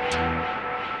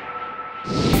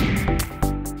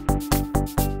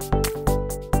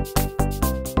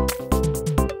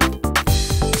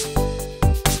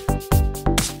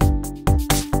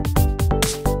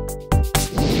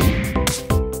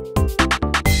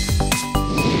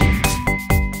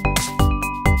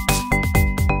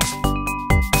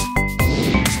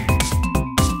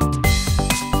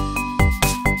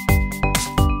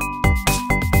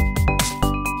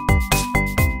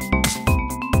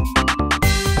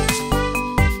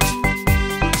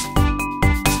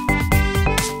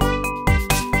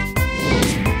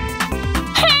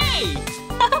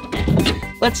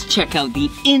 let's check out the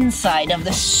inside of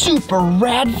the super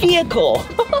rad vehicle.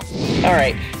 All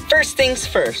right, first things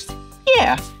first.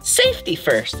 Yeah, safety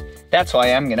first. That's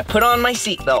why I'm gonna put on my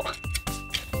seatbelt.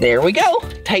 There we go,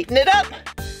 tighten it up.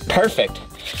 Perfect.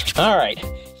 All right,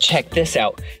 check this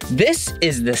out. This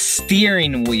is the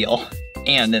steering wheel.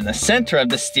 And in the center of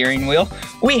the steering wheel,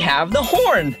 we have the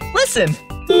horn. Listen.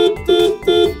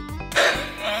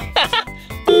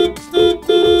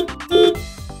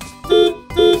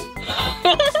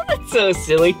 That's so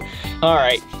silly. All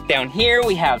right, down here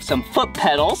we have some foot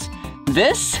pedals.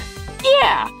 This,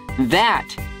 yeah, that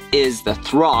is the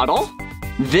throttle.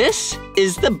 This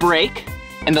is the brake.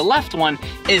 And the left one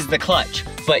is the clutch.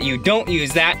 But you don't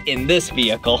use that in this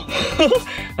vehicle.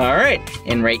 All right,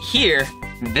 and right here,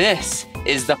 this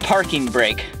is the parking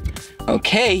brake.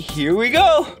 Okay, here we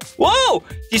go. Whoa,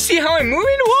 do you see how I'm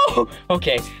moving? Whoa.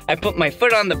 Okay, I put my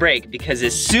foot on the brake because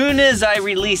as soon as I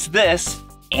released this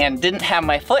and didn't have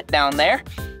my foot down there,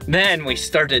 then we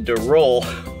started to roll.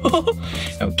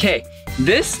 Okay,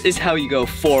 this is how you go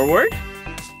forward.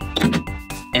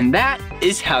 And that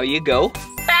is how you go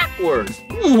backward.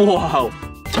 Whoa,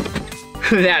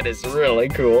 that is really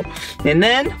cool. And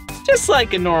then, just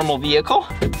like a normal vehicle,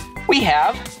 we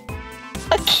have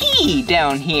a key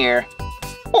down here.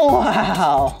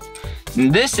 Wow.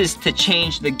 This is to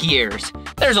change the gears.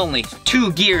 There's only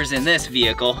 2 gears in this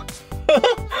vehicle.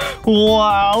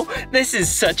 Wow, this is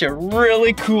such a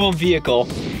really cool vehicle.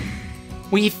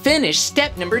 We finished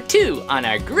step number 2 on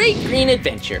our great green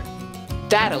adventure.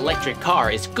 That electric car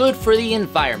is good for the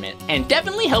environment and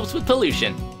definitely helps with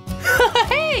pollution.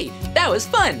 Hey, that was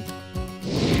fun.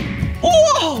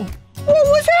 Whoa, what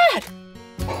was that?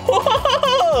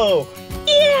 Whoa,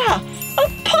 yeah, a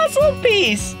puzzle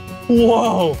piece.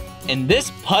 Whoa, and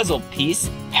this puzzle piece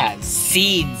has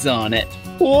seeds on it.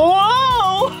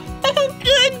 Whoa,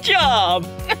 good job.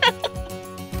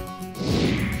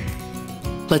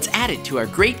 Let's add it to our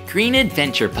great green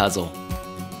adventure puzzle.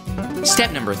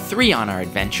 Step number 3 on our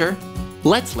adventure,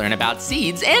 let's learn about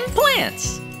seeds and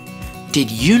plants. Did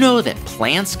you know that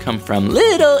plants come from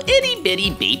little itty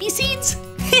bitty baby seeds?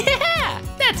 Yeah,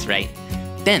 that's right.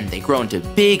 Then they grow into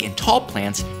big and tall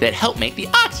plants that help make the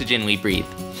oxygen we breathe.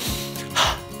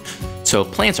 So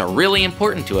plants are really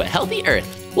important to a healthy earth.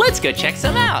 Let's go check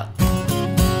some out.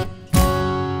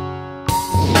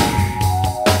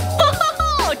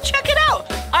 Oh, check it out.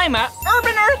 I'm at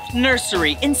Urban Earth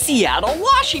Nursery in Seattle,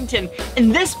 Washington,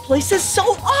 and this place is so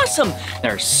awesome.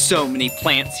 There are so many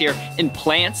plants here, and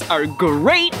plants are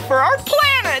great for our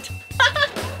planet.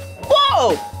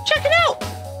 Whoa, check it out.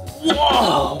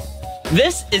 Whoa,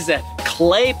 this is a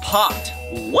clay pot.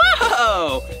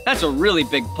 Whoa, that's a really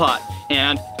big pot,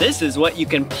 and this is what you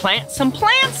can plant some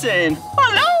plants in.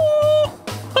 Hello.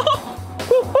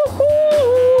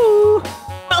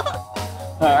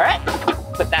 All right,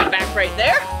 put that back right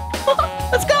there.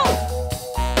 Let's go.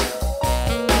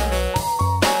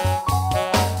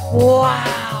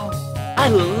 Wow, I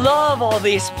love all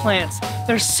these plants.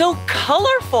 They're so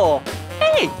colorful.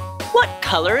 Hey, what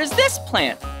color is this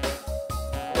plant?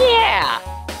 Yeah,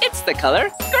 it's the color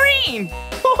green.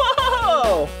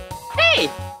 Whoa, hey,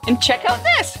 and check out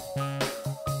this.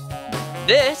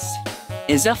 This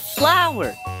is a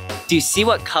flower. Do you see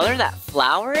what color that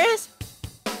flower is?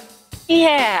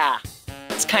 Yeah,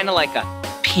 it's kind of like a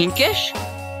pinkish,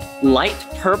 light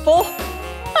purple.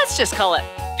 Let's just call it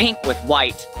pink with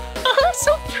white.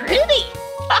 So pretty.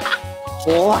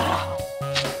 Wow.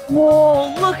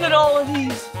 Whoa, look at all of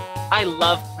these. I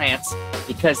love plants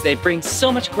because they bring so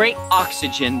much great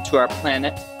oxygen to our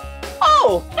planet.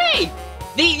 Oh, hey,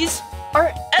 these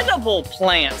are edible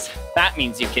plants. That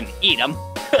means you can eat them.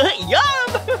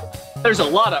 Yum! There's a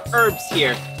lot of herbs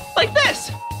here, like this.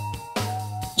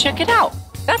 Check it out,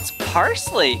 that's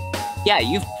parsley. Yeah,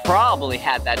 you've probably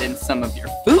had that in some of your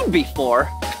food before.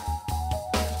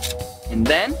 And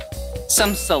then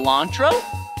some cilantro.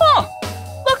 Oh,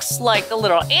 looks like a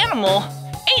little animal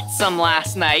ate some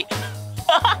last night.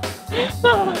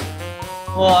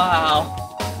 Wow.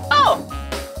 Oh,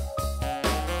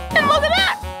 and look at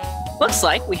that. Looks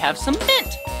like we have some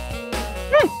mint.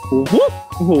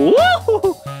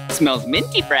 Woo. Smells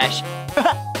minty fresh.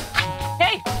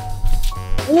 Hey.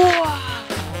 Wow.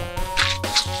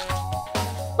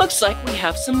 Looks like we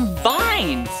have some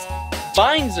vines.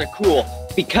 Vines are cool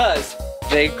because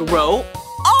they grow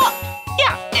up,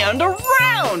 yeah, and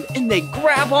around, and they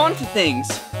grab onto things.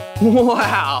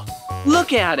 Wow,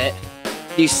 look at it.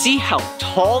 You see how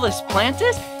tall this plant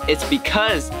is? It's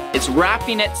because it's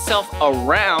wrapping itself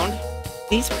around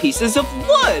these pieces of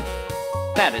wood.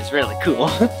 That is really cool.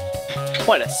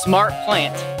 What a smart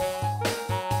plant.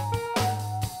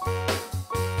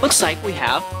 looks like we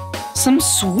have some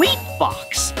sweet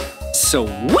box.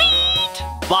 Sweet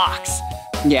box.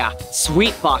 Yeah,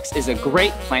 sweet box is a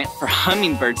great plant for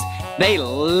hummingbirds. They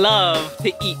love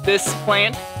to eat this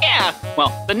plant. Yeah,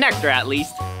 well, the nectar at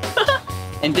least.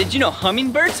 And did you know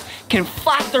hummingbirds can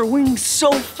flap their wings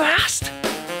so fast?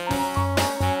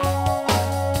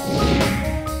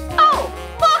 Oh,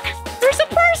 look, there's a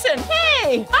person.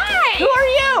 Hey. Hi. Who are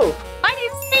you? My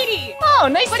name's Katie. Oh,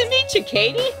 nice to meet you,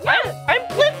 Katie. Yeah. I'm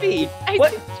Blippi.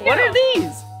 What are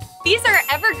these? These are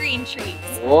evergreen trees.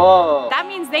 Whoa. That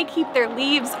means they keep their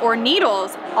leaves or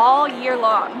needles all year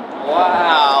long.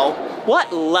 Wow.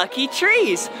 What lucky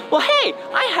trees. Well, hey,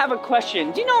 I have a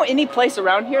question. Do you know any place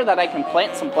around here that I can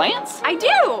plant some plants? I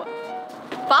do.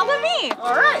 Follow me.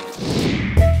 All right.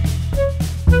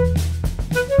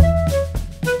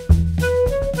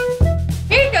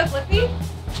 Here you go, Blippi.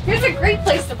 Here's a great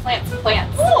place to plant some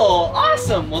plants. Oh,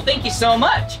 awesome. Well, thank you so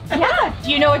much. Yeah,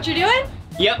 do you know what you're doing?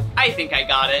 Yep, I think I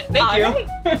got it. Thank you. Right.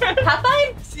 Have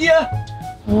fun. See ya.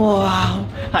 Wow,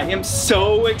 I am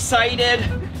so excited.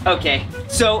 Okay,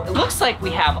 so it looks like we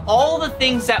have all the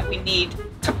things that we need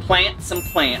to plant some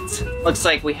plants. Looks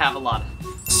like we have a lot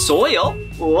of soil.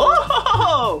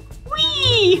 Whoa,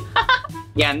 whee!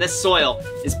 Yeah, and this soil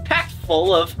is packed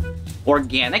full of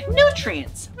organic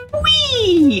nutrients.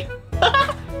 Whee!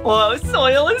 Whoa,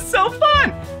 soil is so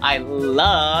fun. I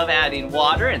love adding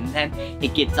water and then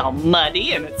it gets all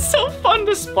muddy and it's so fun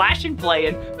to splash and play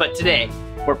in. But today,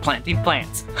 we're planting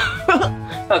plants.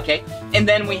 Okay, and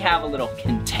then we have a little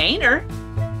container.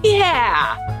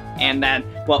 Yeah, and then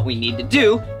what we need to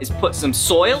do is put some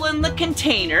soil in the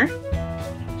container.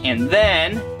 And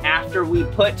then after we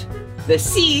put the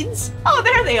seeds, oh,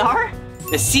 there they are.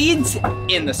 The seeds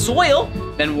in the soil,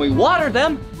 then we water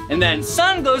them, and then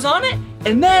sun goes on it,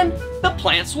 and then the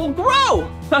plants will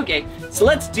grow. Okay, so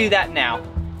let's do that now.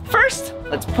 First,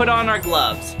 let's put on our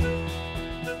gloves.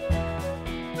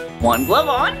 One glove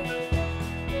on.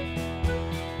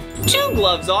 Two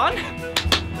gloves on.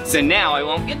 So now I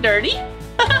won't get dirty.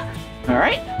 All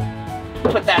right,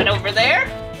 put that over there.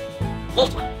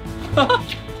 All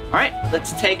right,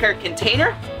 let's take our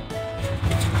container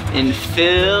and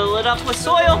fill it up with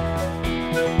soil.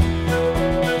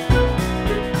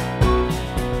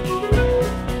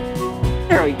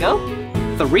 There we go.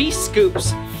 3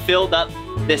 scoops filled up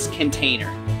this container.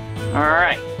 All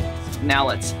right, now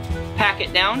let's pack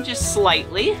it down just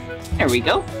slightly. There we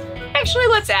go. Actually,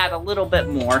 let's add a little bit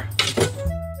more.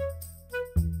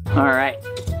 All right,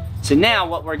 so now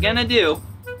what we're gonna do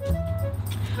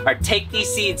are take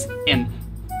these seeds and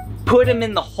put them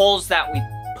in the holes that we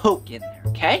poke in there,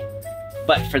 okay?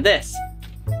 But for this,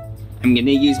 I'm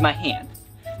gonna use my hand.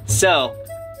 So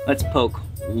let's poke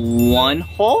 1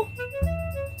 hole,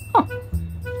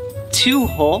 2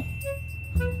 hole,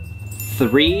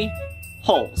 3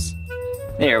 holes.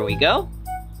 There we go.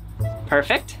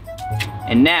 Perfect.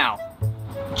 And now,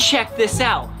 check this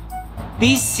out.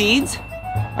 These seeds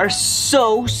are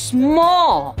so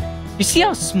small. You see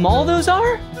how small those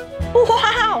are?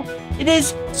 Wow! It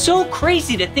is so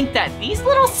crazy to think that these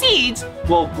little seeds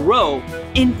will grow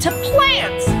into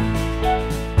plants.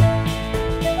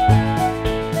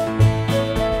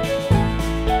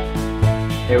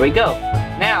 There we go.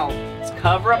 Now, let's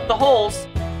cover up the holes.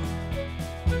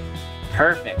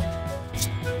 Perfect.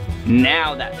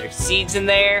 Now that there's seeds in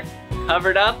there,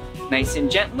 covered up nice and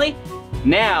gently,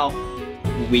 now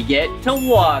we get to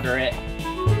water it.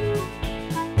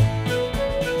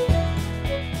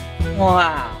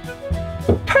 Wow.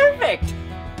 Perfect.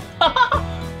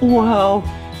 Whoa.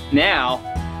 Now,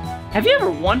 have you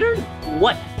ever wondered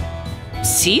what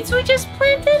seeds we just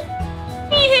planted?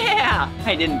 Yeah,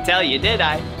 I didn't tell you, did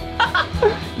I?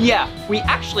 Yeah, we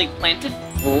actually planted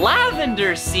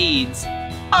lavender seeds.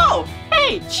 Oh,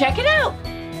 hey, check it out.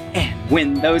 And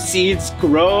when those seeds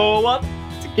grow up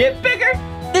to get bigger,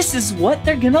 this is what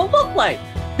they're gonna look like.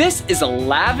 This is a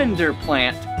lavender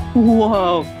plant.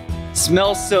 Whoa,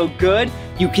 smells so good,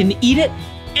 you can eat it.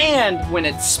 And when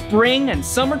it's spring and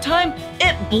summertime,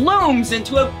 it blooms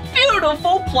into a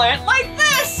beautiful plant like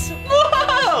this.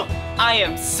 Whoa, I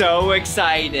am so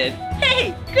excited.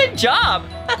 Hey, good job.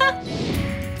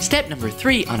 Step number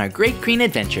 3 on our great green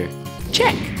adventure.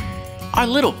 Check. Our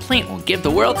little plant will give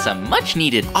the world some much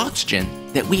needed oxygen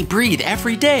that we breathe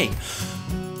every day.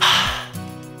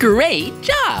 Great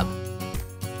job.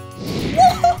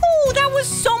 Woohoo! That was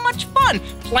so much fun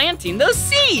planting those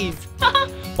seeds.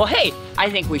 Well, hey, I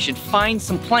think we should find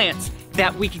some plants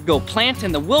that we could go plant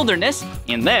in the wilderness,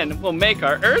 and then we'll make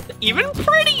our earth even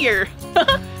prettier.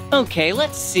 Okay,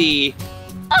 let's see.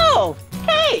 Oh,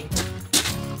 hey!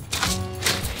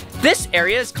 This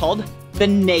area is called the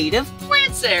Native Plant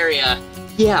plants area.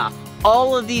 Yeah,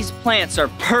 all of these plants are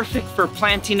perfect for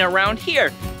planting around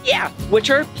here. Yeah, which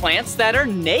are plants that are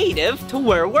native to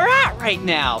where we're at right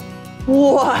now.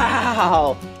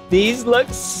 Wow, these look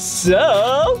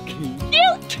so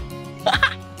cute.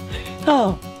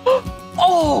 Oh,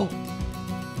 oh,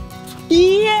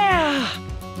 yeah,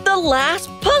 the last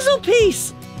puzzle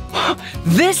piece.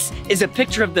 This is a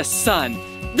picture of the sun.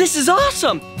 This is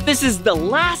awesome. This is the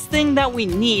last thing that we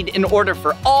need in order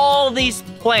for all these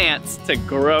plants to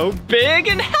grow big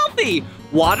and healthy.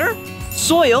 Water,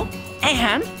 soil,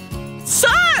 and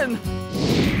sun.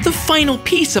 The final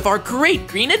piece of our great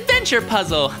green adventure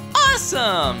puzzle.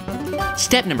 Awesome!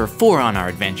 Step number 4 on our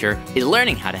adventure is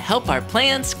learning how to help our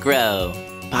plants grow.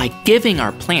 By giving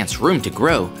our plants room to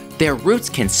grow, their roots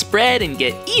can spread and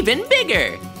get even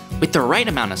bigger. With the right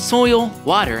amount of soil,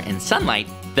 water, and sunlight,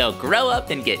 they'll grow up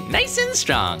and get nice and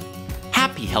strong.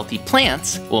 Happy, healthy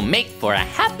plants will make for a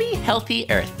happy, healthy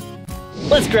earth.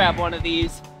 Let's grab one of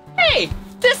these. Hey,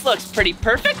 this looks pretty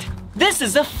perfect. This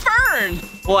is a fern.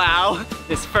 Wow,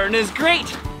 this fern is great.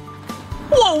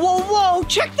 Whoa, whoa, whoa,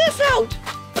 check this out.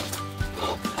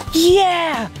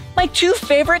 Yeah, my 2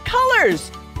 favorite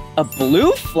colors. A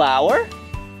blue flower.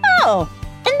 Oh,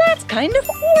 and that's kind of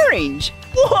orange.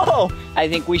 Whoa, I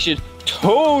think we should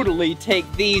totally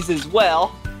take these as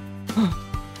well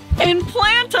and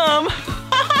plant them.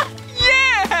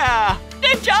 Yeah,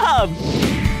 good job.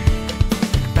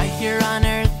 Right here on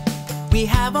Earth, we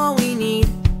have all we need.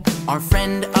 Our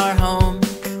friend, our home,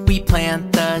 we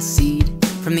plant the seed.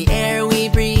 From the air we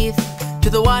breathe, to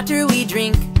the water we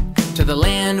drink, to the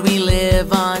land we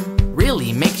live on,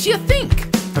 really makes you think.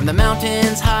 From the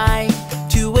mountains high,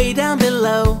 to way down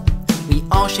below, we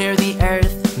all share the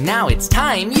earth, now it's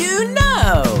time you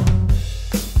know.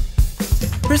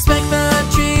 Respect the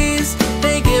trees,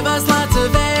 they give us lots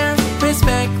of air.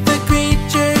 Respect the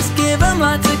creatures, give them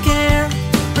lots of care.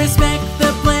 Respect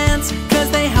the plants, cause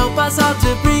they help us all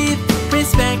to breathe.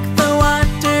 Respect the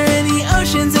water, the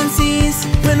oceans and seas.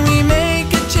 When we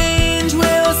make a change,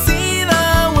 we'll see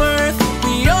the worth.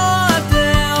 We all have to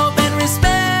help and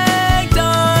respect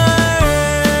our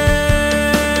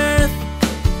earth.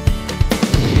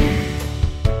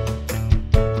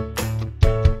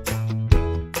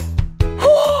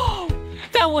 Whoa,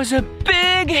 that was a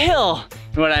big hill.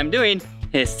 And what I'm doing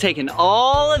is taking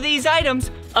all of these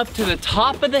items up to the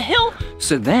top of the hill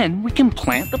so then we can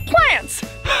plant the plants.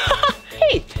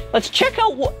 Hey, let's check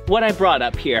out what I brought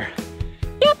up here.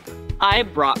 Yep, I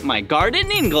brought my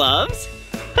gardening gloves.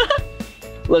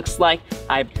 Looks like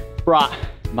I brought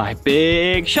my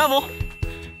big shovel.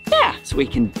 Yeah, so we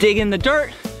can dig in the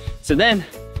dirt. So then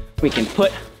we can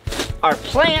put our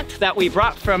plant that we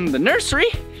brought from the nursery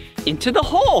into the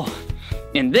hole.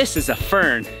 And this is a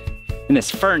fern. And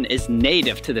this fern is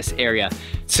native to this area.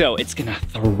 So it's gonna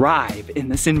thrive in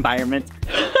this environment.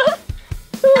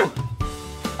 Ooh,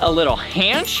 a little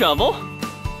hand shovel.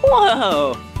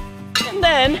 Whoa. And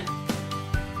then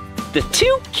the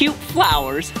 2 cute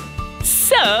flowers.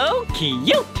 So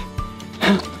cute.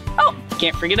 Oh,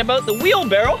 can't forget about the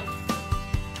wheelbarrow.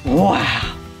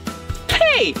 Wow.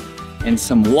 Hey, and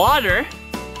some water.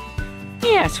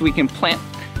 Yeah, so we can plant,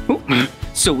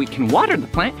 so we can water the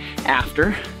plant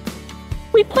after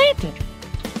we plant it.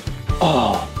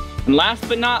 Oh, and last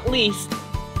but not least,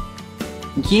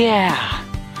 yeah,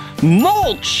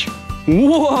 mulch.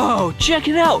 Whoa, check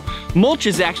it out. Mulch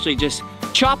is actually just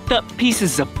chopped up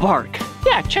pieces of bark.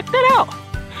 Yeah, check that out.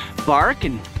 Bark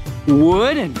and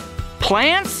wood and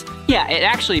plants. Yeah, it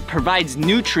actually provides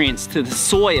nutrients to the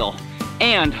soil.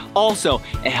 And also,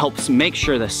 it helps make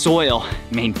sure the soil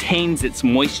maintains its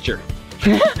moisture.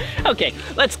 Okay,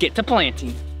 let's get to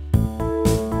planting.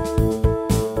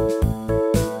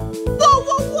 Whoa,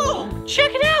 whoa, whoa!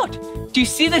 Check it out! Do you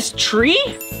see this tree?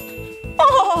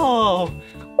 Oh,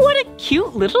 what a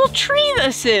cute little tree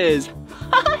this is.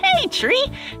 Hey, tree,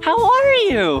 how are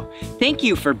you? Thank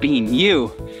you for being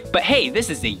you. But hey, this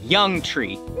is a young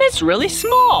tree. It's really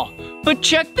small, but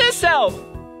check this out.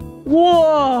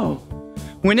 Whoa!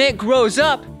 When it grows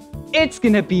up, it's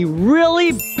gonna be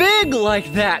really big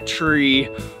like that tree.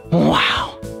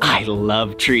 Wow, I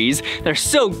love trees. They're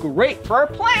so great for our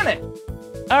planet.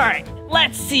 All right,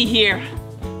 let's see here.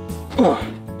 All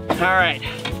right,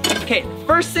 okay,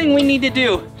 first thing we need to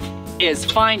do is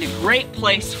find a great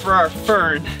place for our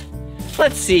fern.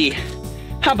 Let's see,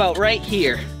 how about right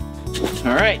here?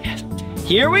 All right,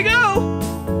 here we go.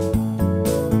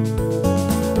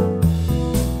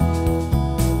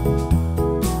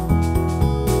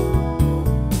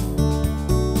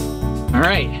 All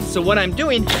right, so what I'm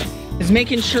doing is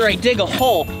making sure I dig a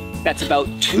hole that's about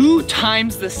 2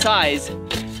 times the size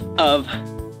of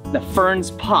the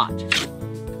ferns pot.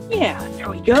 Yeah, there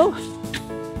we go.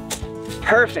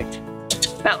 Perfect.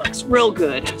 That looks real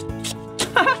good.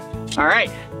 All right.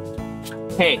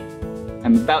 Hey,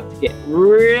 I'm about to get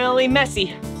really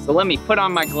messy, so let me put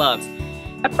on my gloves.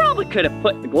 I probably could have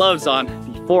put the gloves on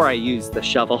before I used the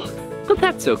shovel, but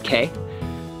that's okay.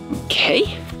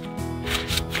 Okay.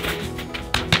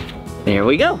 There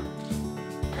we go.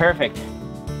 Perfect.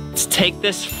 Let's take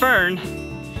this fern.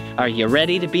 Are you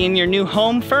ready to be in your new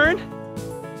home, Fern?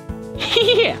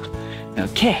 Yeah.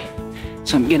 Okay.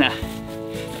 So I'm gonna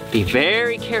be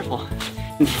very careful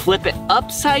and flip it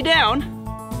upside down.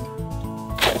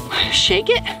 Shake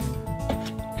it.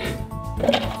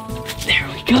 There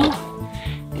we go.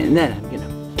 And then I'm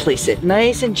gonna place it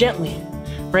nice and gently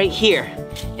right here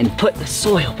and put the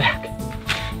soil back.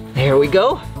 There we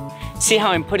go. See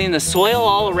how I'm putting the soil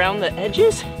all around the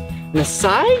edges and the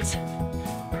sides?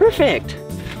 Perfect.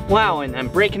 Wow, and I'm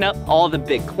breaking up all the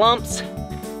big clumps.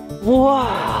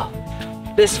 Wow.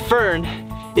 This fern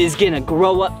is gonna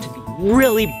grow up to be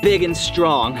really big and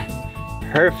strong.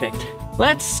 Perfect.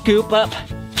 Let's scoop up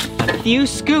a few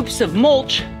scoops of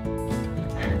mulch.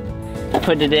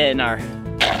 Put it in our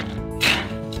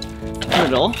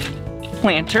little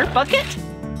planter bucket.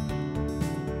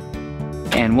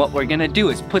 And what we're gonna do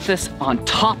is put this on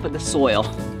top of the soil,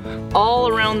 all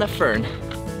around the fern.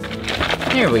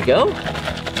 There we go.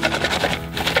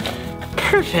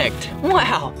 Perfect.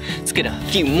 Wow. Let's get a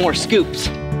few more scoops.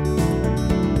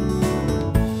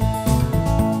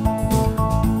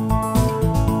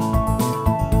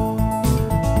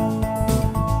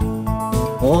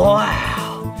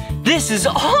 Wow, this is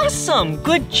awesome.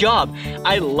 Good job.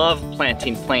 I love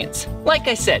planting plants. Like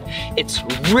I said, it's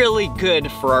really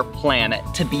good for our planet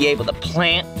to be able to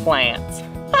plant plants.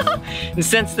 And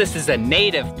since this is a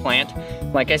native plant,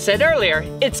 like I said earlier,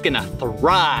 it's gonna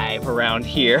thrive around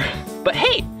here. But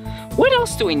hey, what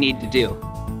else do we need to do?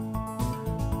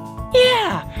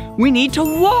 Yeah, we need to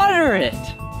water it.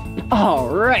 All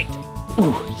right.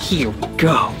 Ooh, here we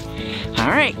go. All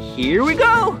right, here we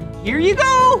go. Here you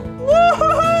go.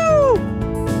 Woohoo!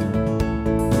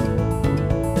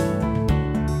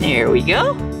 There we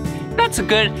go. That's a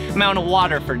good amount of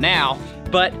water for now.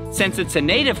 But since it's a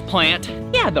native plant,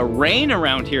 yeah, the rain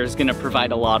around here is gonna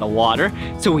provide a lot of water,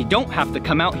 so we don't have to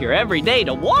come out here every day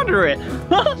to water it.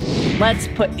 Let's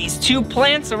put these two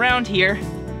plants around here.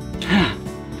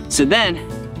 So then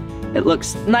it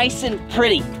looks nice and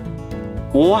pretty.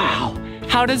 Wow,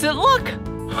 how does it look?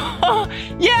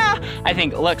 Yeah, I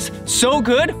think it looks so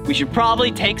good, we should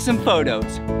probably take some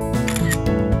photos.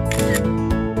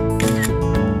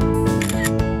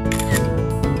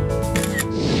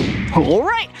 All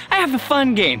right, I have a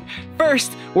fun game.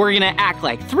 First, we're gonna act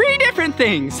like 3 different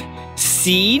things: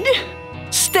 seed,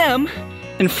 stem,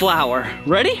 and flower.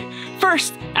 Ready?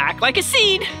 First, act like a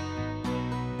seed.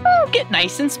 Oh, get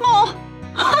nice and small.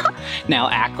 Now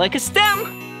act like a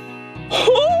stem.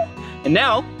 And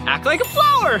now act like a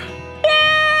flower.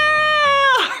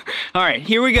 Yeah! All right,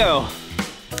 here we go.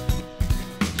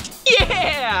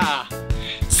 Yeah!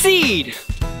 Seed,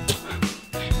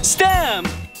 stem,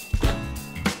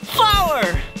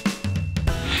 flower,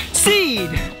 seed,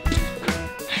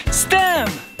 stem,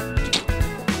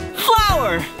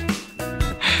 flower,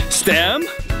 stem,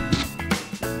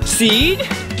 seed,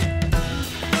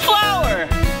 flower.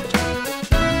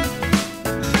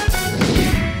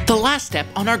 The last step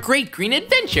on our great green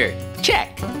adventure.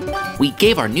 Check. We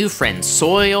gave our new friends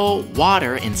soil,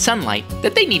 water, and sunlight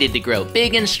that they needed to grow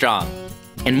big and strong.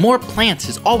 And more plants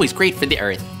is always great for the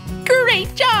earth.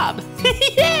 Great job!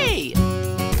 Yay!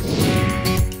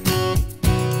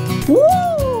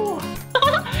 Woo!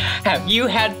 Have you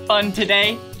had fun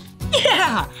today?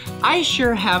 Yeah, I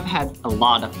sure have had a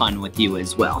lot of fun with you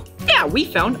as well. Yeah, we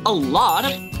found a lot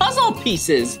of puzzle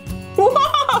pieces.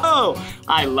 Whoa!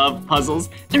 I love puzzles.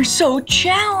 They're so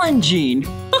challenging.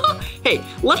 Hey,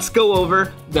 let's go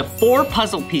over the 4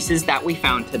 puzzle pieces that we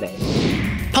found today.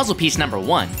 Puzzle piece number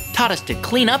 1 taught us to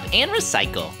clean up and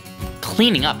recycle.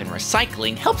 Cleaning up and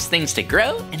recycling helps things to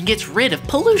grow and gets rid of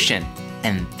pollution.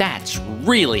 And that's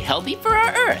really healthy for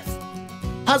our Earth.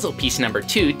 Puzzle piece number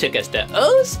 2 took us to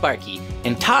Oh Sparky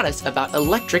and taught us about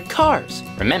electric cars.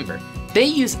 Remember, they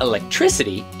use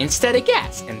electricity instead of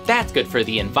gas, and that's good for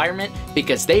the environment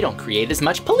because they don't create as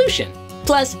much pollution.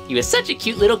 Plus, he was such a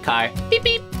cute little car. Beep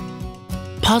beep.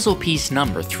 Puzzle piece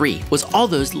number 3 was all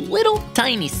those little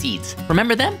tiny seeds.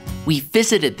 Remember them? We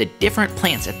visited the different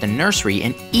plants at the nursery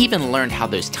and even learned how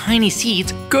those tiny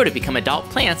seeds grow to become adult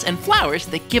plants and flowers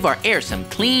that give our air some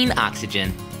clean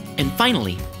oxygen. And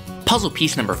finally, puzzle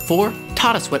piece number 4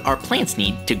 taught us what our plants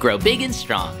need to grow big and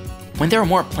strong. When there are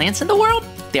more plants in the world,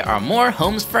 there are more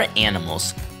homes for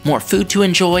animals, more food to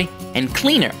enjoy, and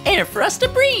cleaner air for us to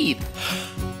breathe.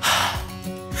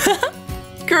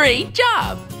 Great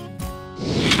job!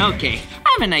 Okay,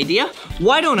 I have an idea.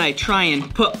 Why don't I try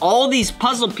and put all these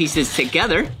puzzle pieces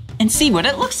together and see what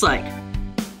it looks like?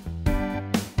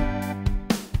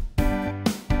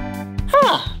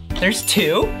 Huh, there's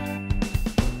 2.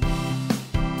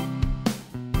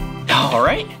 All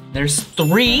right, there's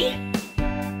 3.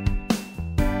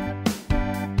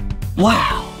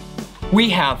 Wow, we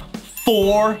have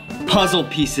 4 puzzle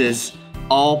pieces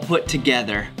all put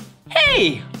together.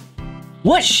 Hey,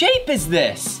 what shape is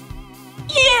this?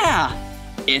 Yeah,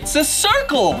 it's a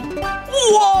circle.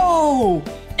 Whoa,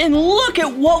 and look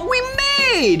at what we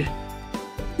made.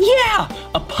 Yeah,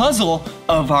 a puzzle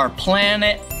of our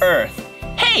planet Earth.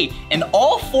 Hey, and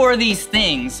all 4 of these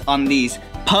things on these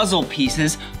puzzle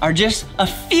pieces are just a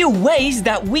few ways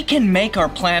that we can make our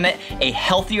planet a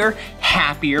healthier,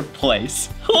 happier place.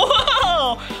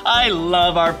 Whoa! I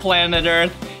love our planet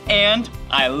Earth, and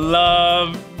I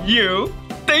love you.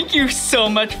 Thank you so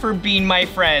much for being my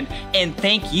friend, and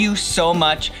thank you so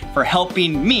much for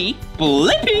helping me,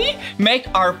 Blippi, make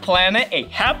our planet a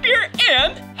happier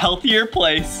and healthier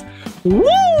place.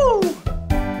 Woo!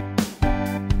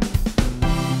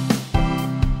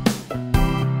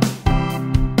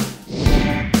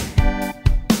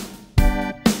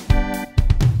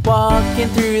 Walking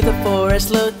through the forest,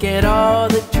 look at all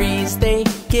the trees. They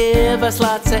give us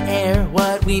lots of air,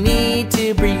 what we need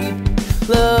to breathe.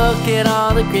 Look at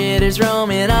all the critters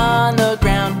roaming on the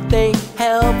ground. They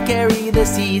help carry the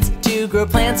seeds to grow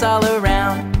plants all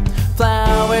around.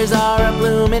 Flowers are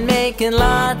a-bloomin', making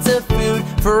lots of food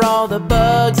for all the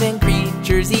bugs and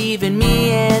creatures, even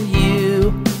me and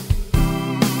you.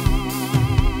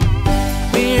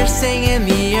 We're singing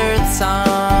the Earth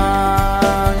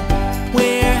song.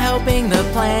 We're helping the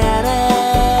planet.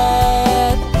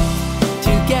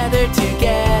 Together,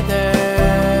 together,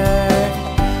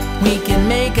 we can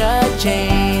make a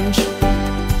change.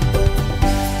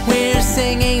 We're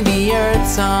singing the Earth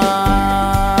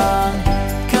song.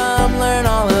 Come learn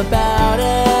all about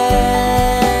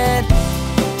it.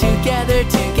 Together,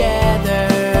 together,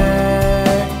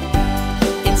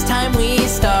 it's time we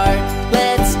start.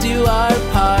 Let's do our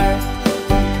part.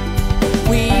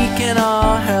 We can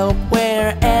all help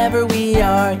wherever we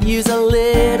are. Use a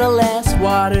little less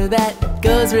water, that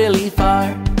goes really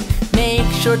far. Make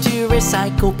sure to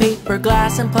recycle paper,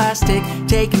 glass, and plastic.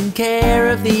 Taking care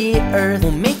of the earth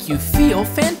will make you feel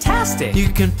fantastic. You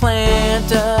can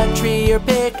plant a tree or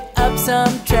pick up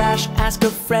some trash. Ask a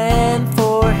friend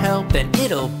for help, then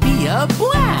it'll be a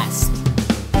blast.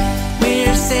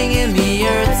 We're singing the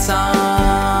Earth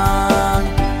song.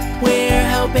 We're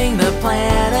helping the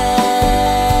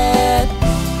planet.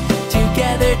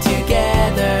 Together,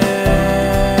 together,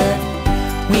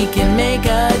 we can make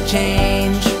a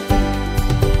change.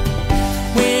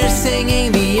 We're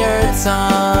singing the Earth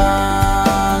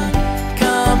song.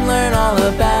 Come learn all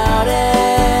about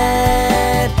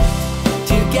it.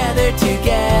 Together,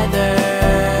 together,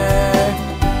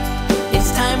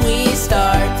 it's time we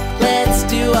start. Let's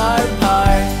do our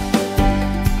part.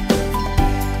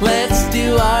 Let's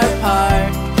do our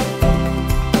part.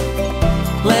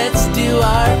 Let's do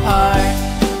our part.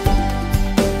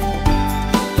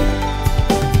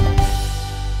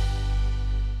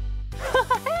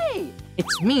 Hey,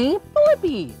 it's me,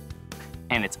 Blippi.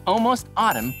 And it's almost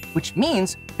autumn, which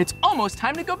means it's almost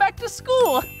time to go back to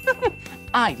school.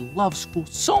 I love school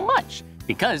so much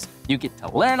because you get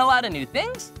to learn a lot of new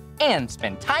things and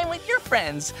spend time with your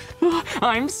friends.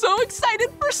 I'm so excited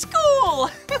for school.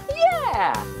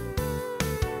 Yeah.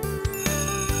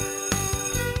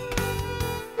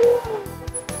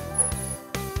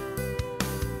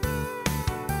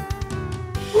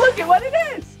 Look at what it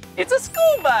is. It's a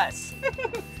school bus.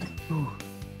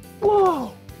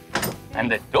 Whoa.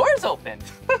 And the door's opened.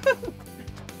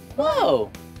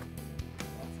 Whoa.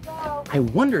 Let's go. I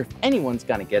wonder if anyone's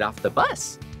gonna get off the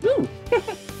bus. Ooh.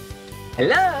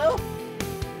 Hello?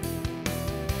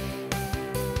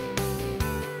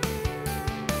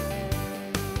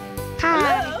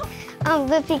 Hi. Hello?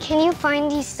 Blippi, can you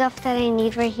find the stuff that I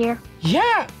need right here?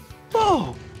 Yeah.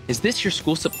 Whoa. Is this your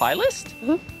school supply list?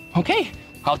 Mm-hmm. Okay,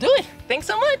 I'll do it. Thanks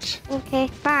so much. Okay,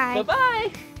 bye.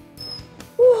 Bye-bye.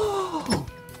 Whoa.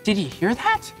 Did you hear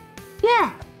that?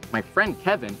 Yeah. My friend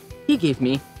Kevin, he gave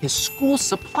me his school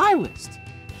supply list.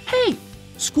 Hey,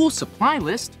 school supply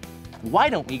list? Why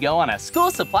don't we go on a school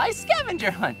supply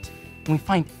scavenger hunt? And we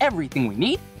find everything we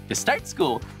need to start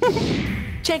school.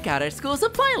 Check out our school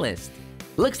supply list.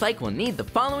 Looks like we'll need the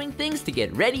following things to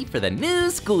get ready for the new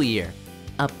school year.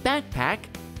 A backpack,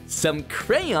 some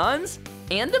crayons,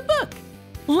 and a book.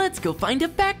 Let's go find a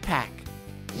backpack.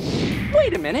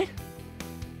 Wait a minute.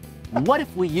 What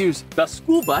if we use the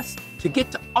school bus to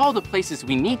get to all the places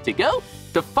we need to go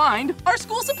to find our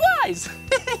school supplies?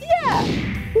 Yeah!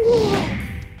 Whoa.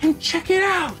 And check it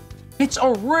out. It's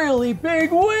a really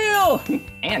big wheel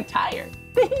and tire.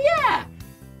 Yeah!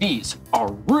 These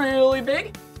are really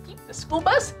big. Keep the school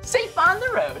bus safe on the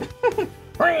road.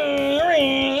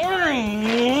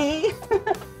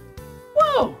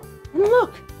 Whoa!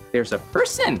 Look, there's a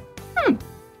person.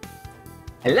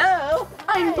 Hello,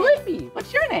 I'm Blippi.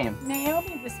 What's your name?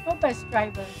 Naomi, the school bus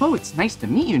driver. Oh, it's nice to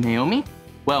meet you, Naomi.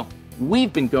 Well,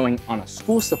 we've been going on a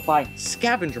school supply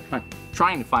scavenger hunt,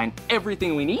 trying to find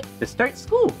everything we need to start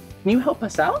school. Can you help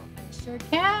us out? I sure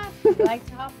can. Would you like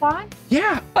to hop on?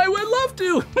 Yeah, I would love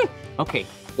to. Okay,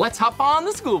 let's hop on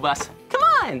the school bus. Come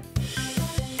on.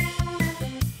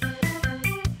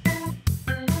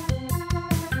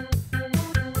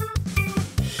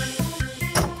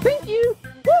 Thank you.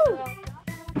 Woo.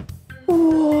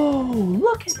 Whoa,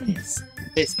 look at this.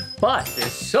 This bus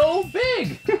is so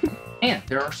big. And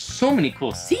there are so many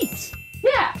cool seats.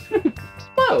 Yeah.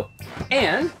 Whoa,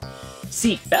 and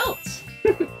seat belts.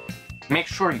 Make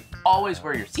sure you always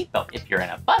wear your seatbelt if you're in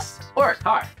a bus or a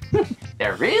car.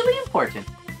 They're really important.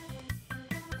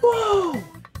 Whoa,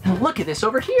 and look at this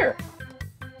over here.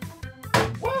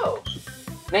 Whoa,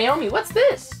 Naomi, what's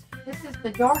this? This is the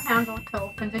door handle to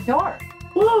open the door.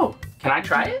 Whoa, can I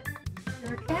try it?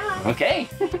 Sure can. Okay.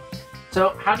 So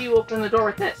how do you open the door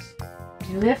with this?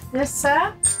 You lift this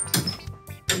up,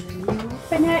 and then you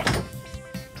open it,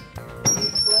 and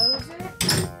you close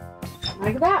it,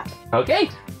 like that. Okay,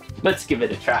 let's give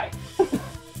it a try.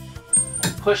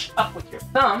 Push up with your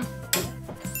thumb,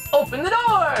 open the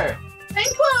door, and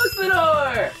close the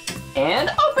door, and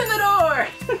open the door.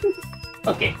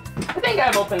 Okay, I think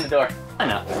I've opened the door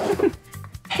enough.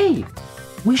 Hey,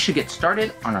 we should get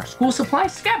started on our school supply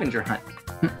scavenger hunt.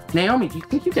 Naomi, do you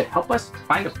think you could help us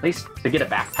find a place to get a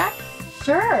backpack?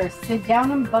 Sure, sit down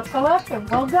and buckle up and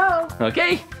we'll go.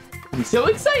 Okay, I'm so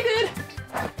excited.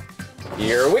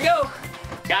 Here we go.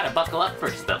 Gotta buckle up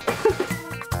first though.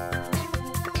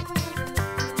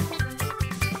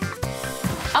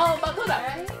 All buckled up.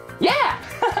 Ready? Yeah.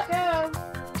 Let's go.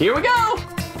 Here we go.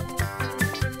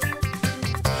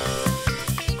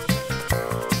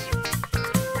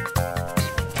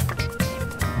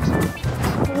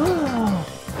 Whoa.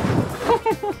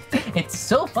 It's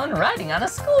so fun riding on a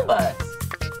school bus.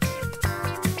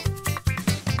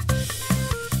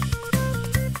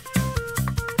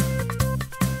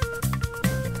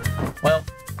 Well,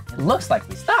 it looks like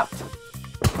we stopped.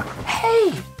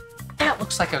 Hey, that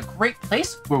looks like a great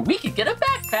place where we could get a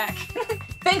backpack.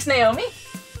 Thanks, Naomi.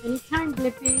 Anytime,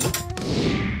 Blippi.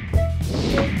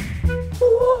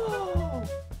 Whoa,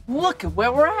 look at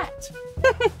where we're at.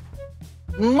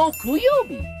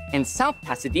 Mokuyobi in South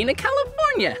Pasadena,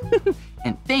 California.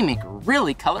 And they make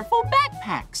really colorful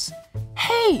backpacks.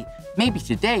 Hey, maybe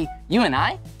today you and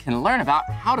I can learn about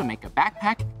how to make a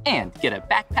backpack and get a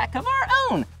backpack of our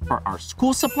own for our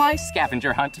school supply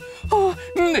scavenger hunt. Oh,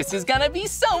 this is gonna be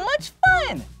so much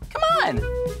fun. Come on.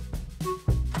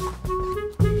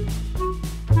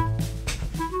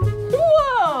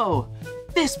 Whoa,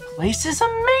 this place is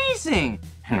amazing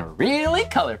and really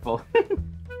colorful.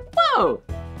 Whoa,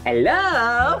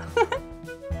 hello.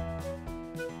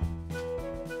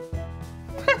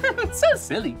 It's so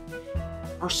silly.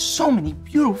 There are so many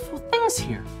beautiful things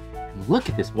here. And look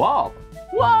at this wall.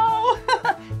 Whoa,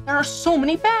 there are so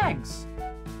many bags.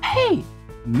 Hey,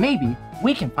 maybe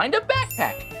we can find a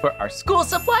backpack for our school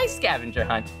supply scavenger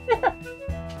hunt.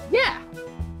 Yeah,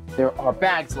 there are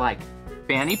bags like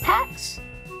fanny packs.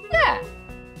 Yeah,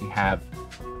 we have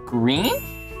green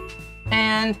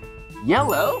and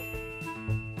yellow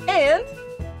and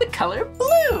the color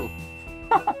blue.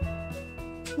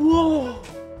 Whoa,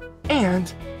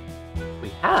 and we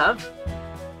have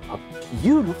a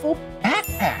beautiful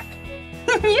backpack.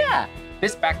 Yeah,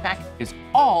 this backpack is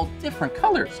all different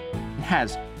colors. It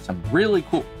has some really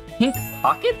cool pink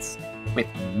pockets with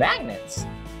magnets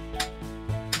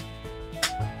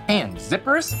and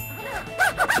zippers.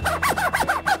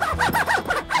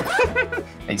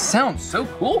 They sound so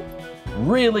cool.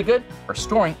 Really good for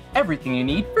storing everything you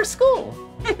need for school.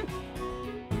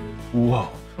 Whoa,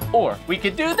 or we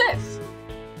could do this.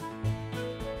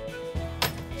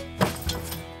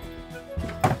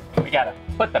 We gotta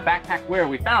put the backpack where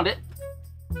we found it.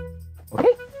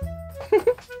 Okay.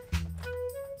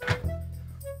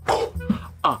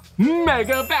 A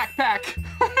mega backpack.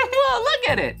 Whoa, look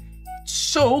at it. It's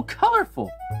so colorful.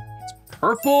 It's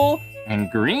purple and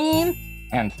green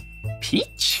and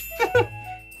peach.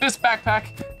 This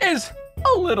backpack is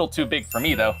A little too big for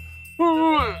me, though.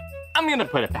 I'm gonna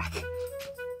put it back.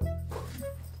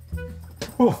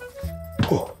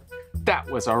 That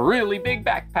was a really big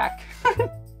backpack.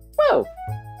 Whoa,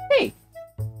 hey,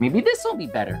 maybe this will be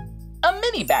better. A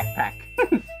mini backpack.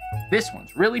 This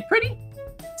one's really pretty.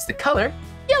 It's the color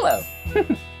yellow.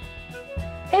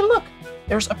 Hey, look,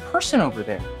 there's a person over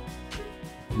there.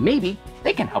 Maybe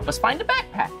they can help us find a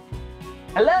backpack.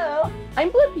 Hello, I'm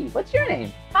Blippi. What's your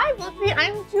name? Hi, Blippi.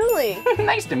 I'm Julie.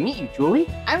 Nice to meet you, Julie.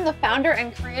 I'm the founder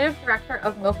and creative director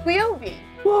of Mokuyobi.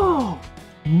 Whoa,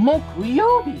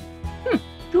 Mokuyobi.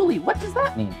 Julie, what does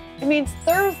that mean? It means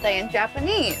Thursday in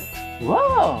Japanese.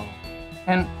 Whoa,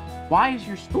 and why is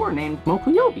your store named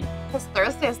Mokuyobi? Because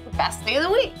Thursday is the best day of the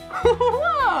week.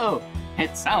 Whoa,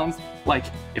 it sounds like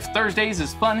if Thursdays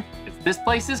is fun, if this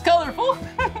place is colorful,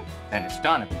 then it's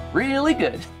gonna be really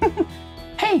good.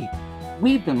 Hey,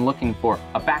 we've been looking for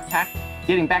a backpack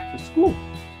getting back to school.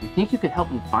 You think you could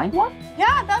help me find one?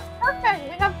 Yeah, that's perfect.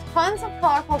 We have tons of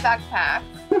colorful backpacks.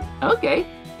 Okay,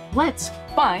 let's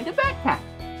find a backpack.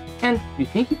 And you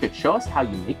think you could show us how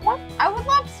you make one? I would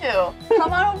love to.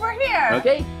 Come on over here.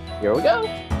 Okay, here we go.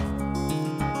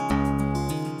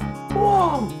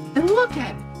 Whoa, and look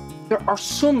at it. There are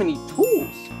so many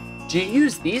tools. Do you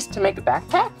use these to make a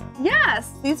backpack?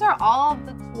 Yes, these are all of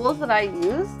the tools that I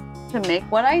use to make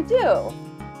what I do.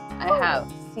 I have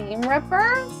seam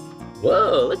rippers.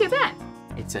 Whoa, look at that.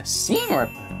 It's a seam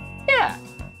ripper. Yeah.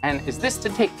 And is this to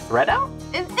take thread out?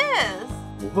 It is.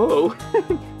 Whoa,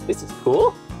 this is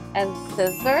cool. And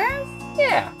scissors?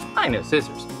 Yeah, I know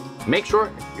scissors. Make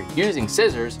sure if you're using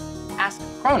scissors, ask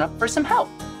a grown-up for some help.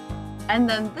 And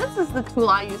then this is the tool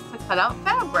I use to cut out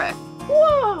fabric.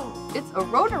 Whoa! It's a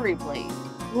rotary blade.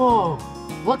 Whoa,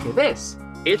 look at this.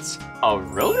 It's a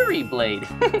rotary blade.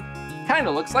 Kind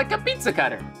of looks like a pizza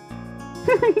cutter.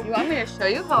 You want me to show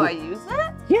you how I use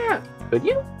it? Yeah, could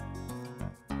you?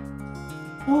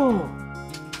 Whoa.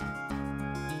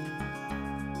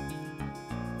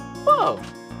 Whoa,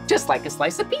 just like a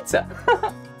slice of pizza.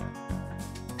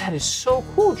 That is so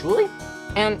cool, Julie.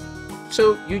 And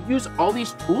so you use all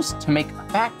these tools to make a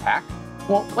backpack.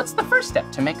 Well, what's the first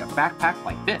step to make a backpack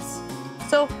like this?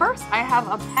 So first I have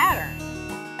a pattern.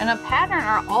 And a pattern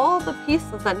are all the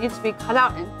pieces that need to be cut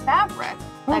out in fabric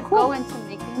that go into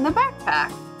making the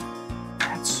backpack.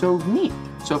 That's so neat.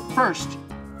 So first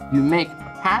you make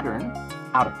a pattern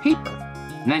out of paper.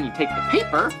 And then you take the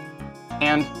paper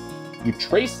and you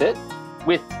trace it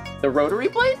with the rotary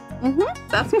blade?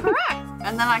 That's correct.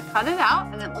 And then I cut it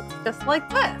out and it looks just like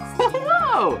this.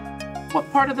 Whoa!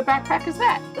 What part of the backpack is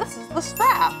that? This is the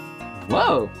strap.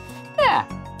 Whoa! Yeah,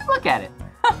 look at it.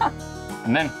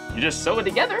 And then you just sew it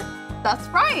together. That's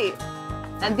right.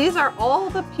 And these are all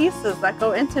the pieces that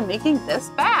go into making this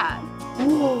bag.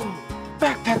 Whoa!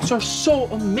 Backpacks are so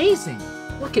amazing.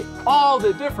 Look at all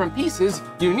the different pieces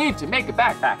you need to make a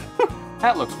backpack.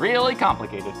 That looks really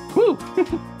complicated. Woo!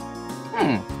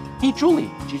 Hey, Julie,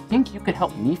 do you think you could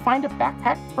help me find a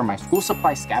backpack for my school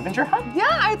supply scavenger hunt? Yeah,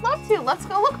 I'd love to. Let's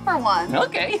go look for one.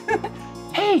 Okay.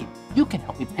 Hey, you can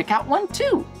help me pick out one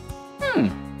too.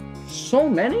 So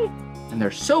many, and they're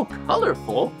so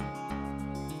colorful.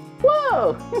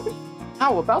 Whoa!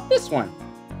 How about this one?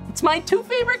 It's my two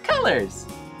favorite colors,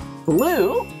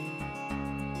 blue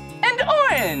and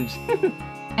orange.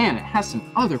 And it has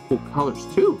some other cool colors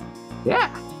too. Yeah.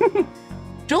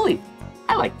 Julie,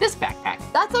 I like this backpack.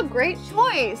 That's a great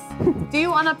choice. Do you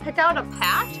want to pick out a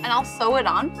patch and I'll sew it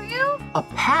on for you? A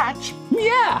patch?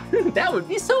 Yeah, that would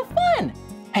be so fun.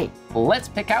 Hey, let's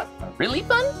pick out a really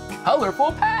fun,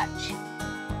 colorful patch.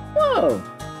 Whoa.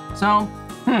 So,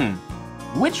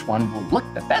 which one will look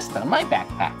the best on my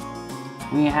backpack?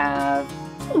 We have,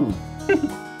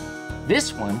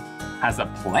 this one has a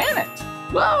planet.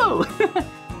 Whoa,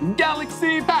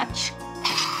 galaxy patch.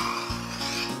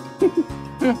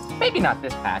 Maybe not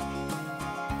this patch.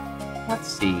 Let's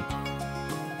see.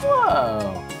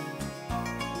 Whoa.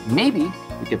 Maybe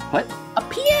we could put a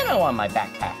piano on my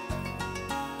backpack.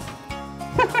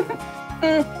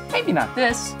 Maybe not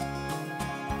this.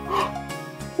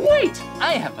 Wait,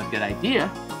 I have a good idea.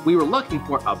 We were looking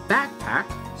for a backpack,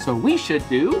 so we should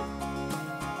do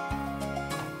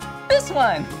this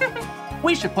one.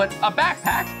 We should put a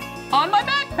backpack on my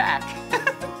backpack.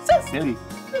 So silly.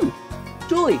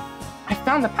 Julie, I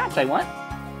found the patch I want.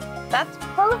 That's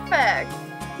perfect.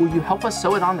 Will you help us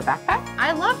sew it on the backpack?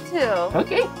 I'd love to.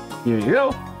 Okay, here you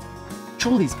go.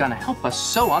 Julie's gonna help us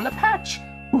sew on the patch.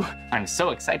 Whew, I'm so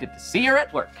excited to see her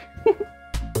at work. There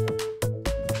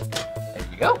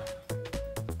you go.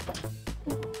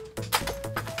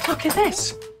 Look at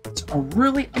this. It's a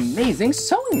really amazing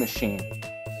sewing machine.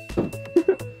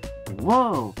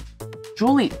 Whoa.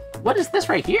 Julie, what is this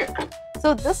right here?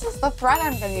 So this is the thread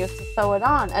I'm gonna use to sew it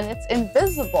on, and it's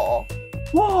invisible.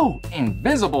 Whoa,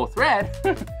 invisible thread.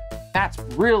 That's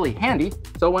really handy.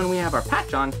 So when we have our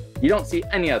patch on, you don't see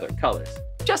any other colors,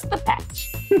 just the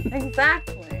patch.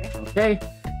 Exactly. Okay,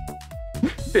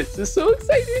 this is so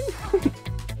exciting.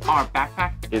 Our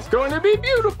backpack is going to be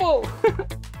beautiful.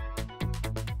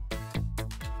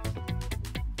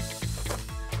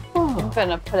 I'm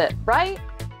gonna put it right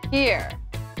here.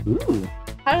 Ooh,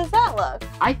 How does that look?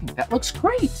 I think that looks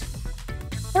great.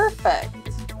 Perfect.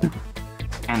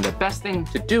 And the best thing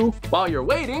to do while you're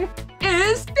waiting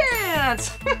is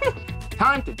dance.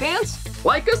 Time to dance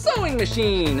like a sewing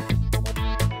machine.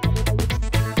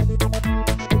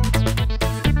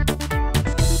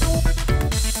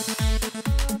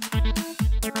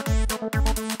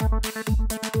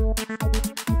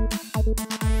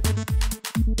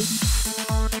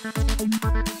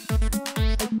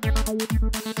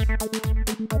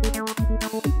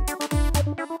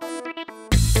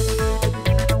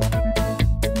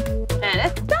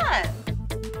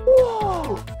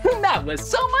 That was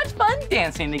so much fun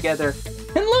dancing together.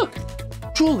 And look,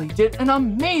 Julie did an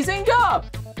amazing job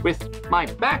with my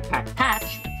backpack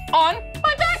patch on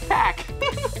my backpack.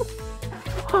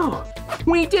 Oh,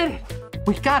 we did it.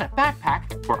 We got a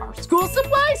backpack for our school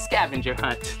supply scavenger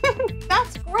hunt.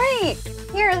 That's great.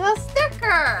 Here's a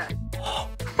sticker.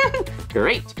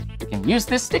 Great. We can use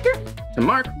this sticker to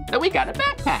mark that we got a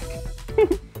backpack.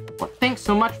 Well, thanks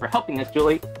so much for helping us,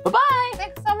 Julie. Bye-bye.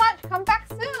 Thanks so much. Come back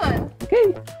soon.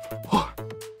 Okay. Oh,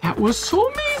 that was so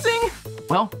amazing.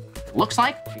 Well, looks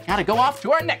like we gotta go off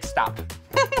to our next stop.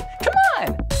 Come on.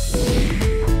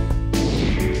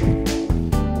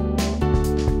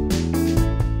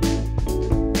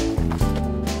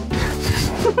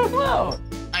 Whoa,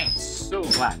 I'm so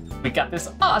glad we got this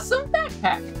awesome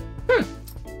backpack.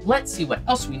 Let's see what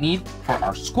else we need for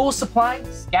our school supply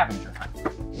scavenger hunt.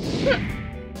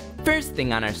 First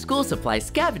thing on our school supply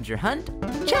scavenger hunt,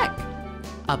 check.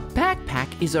 A backpack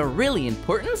is a really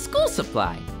important school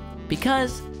supply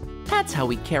because that's how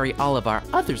we carry all of our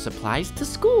other supplies to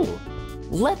school.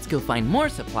 Let's go find more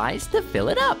supplies to fill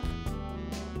it up.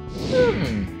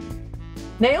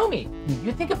 Naomi, can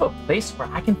you think of a place where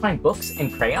I can find books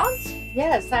and crayons?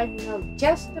 Yes, I know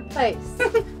just the place.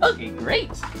 Okay,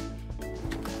 great.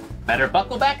 Better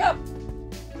buckle back up.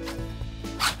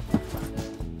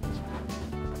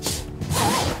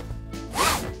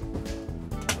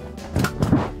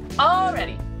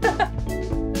 Already.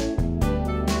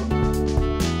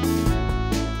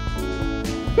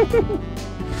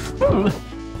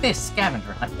 This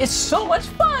scavenger hunt is so much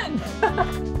fun.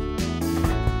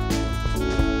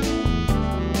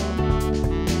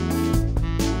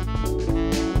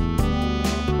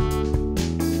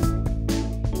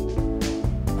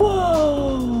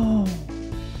 Whoa!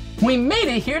 We made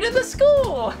it here to the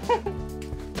school.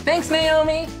 Thanks,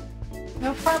 Naomi.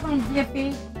 No problem,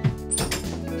 Blippi.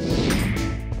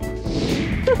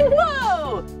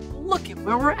 Whoa! Look at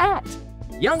where we're at.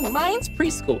 Young Minds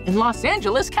Preschool in Los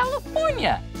Angeles,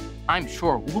 California. I'm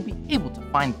sure we'll be able to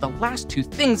find the last two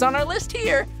things on our list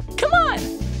here. Come on!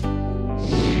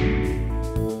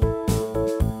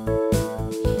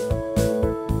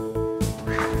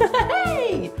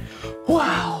 Hey!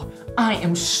 Wow, I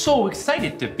am so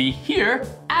excited to be here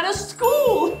at a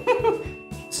school.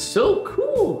 So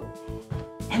cool.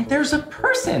 And there's a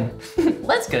person.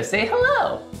 Let's go say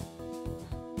hello.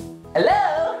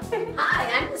 Hello. Hi,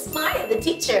 I'm Miss Maya, the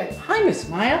teacher. Hi, Miss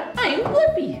Maya. I'm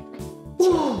Blippi.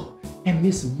 Whoa, and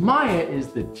Miss Maya is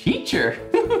the teacher.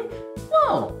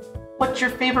 Whoa, what's your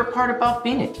favorite part about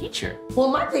being a teacher? Well,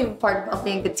 my favorite part about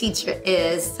being a teacher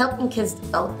is helping kids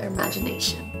develop their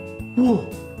imagination. Whoa,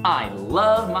 I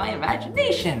love my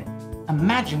imagination.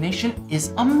 Imagination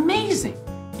is amazing.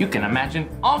 You can imagine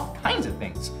all kinds of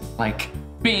things, like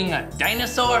being a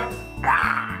dinosaur.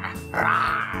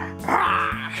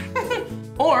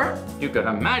 Or you could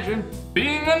imagine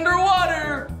being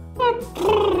underwater.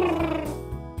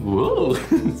 Whoa,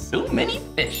 so many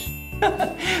fish.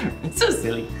 It's so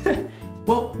silly.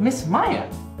 Well, Miss Maya,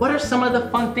 what are some of the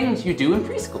fun things you do in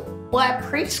preschool? Well, at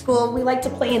preschool, we like to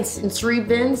play in sensory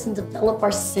bins and develop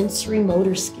our sensory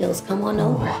motor skills. Come on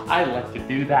over. I like to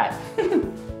do that.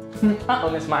 Uh-oh,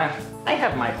 Miss Maya, I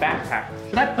have my backpack.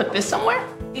 Should I put this somewhere?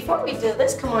 Before we do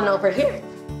this, come on over here.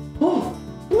 Oh,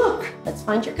 look. Let's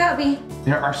find your cubby.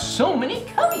 There are so many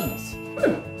cubbies.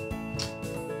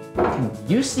 Can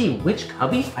you see which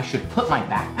cubby I should put my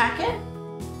backpack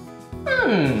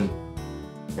in?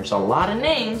 There's a lot of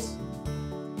names.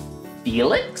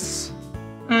 Felix?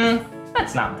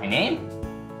 That's not my name.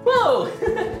 Whoa,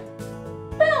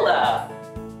 Bella.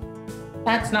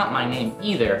 that's not my name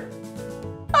either.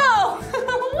 Oh,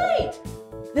 wait!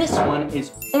 This one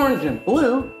is orange and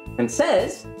blue and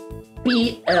says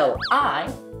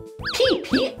B-L-I-P-P-I,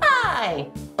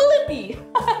 Blippi.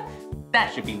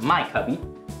 That should be my cubby.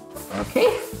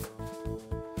 Okay.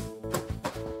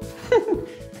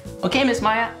 Okay, Miss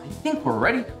Maya, I think we're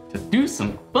ready to do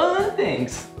some fun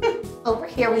things. Over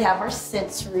here we have our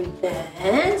sensory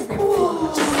bins.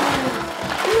 Look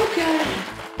at it.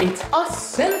 It's a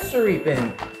sensory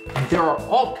bin. And there are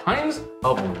all kinds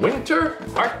of winter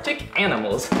Arctic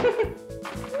animals.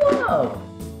 Whoa.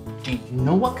 Do you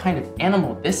know what kind of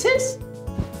animal this is?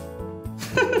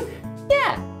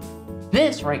 Yeah.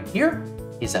 This right here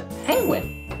is a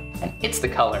penguin. And it's the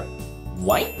color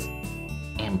white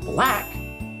and black.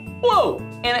 Whoa,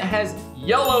 and it has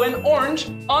yellow and orange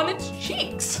on its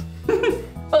cheeks.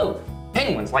 Oh,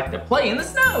 penguins like to play in the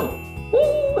snow.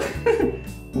 Woo!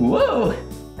 Whoa,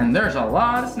 and there's a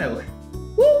lot of snow.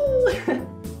 Woo!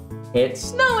 It's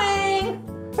snowing.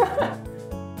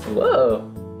 Whoa,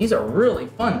 these are really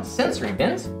fun sensory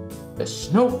bins. The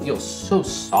snow feels so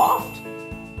soft.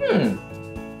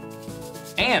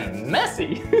 And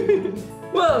messy.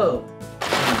 Whoa,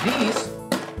 and these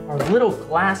are little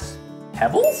glass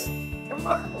pebbles? They're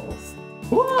marbles.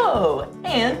 Whoa,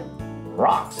 and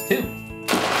rocks too.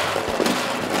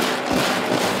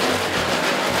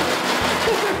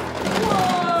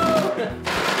 Whoa!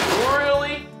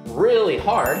 Really, really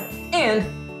hard and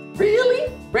really,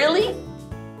 really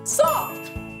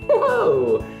soft.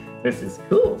 Whoa, this is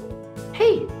cool.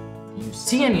 Hey, do you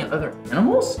see any other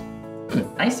animals?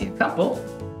 I see a couple.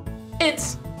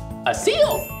 It's a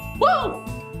seal. Whoa!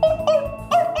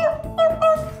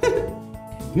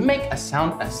 Can you make a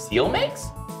sound a seal makes?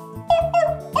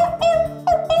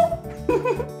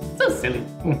 So silly.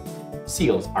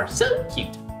 Seals are so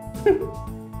cute.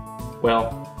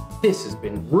 Well, this has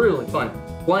been really fun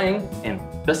playing in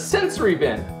the sensory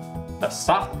bin. The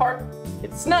soft part,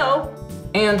 it's snow,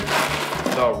 and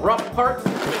the rough part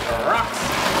with the rocks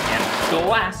and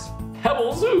glass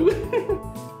pebbles.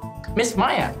 Miss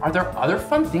Maya, are there other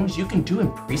fun things you can do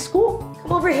in preschool?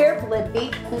 Come over here,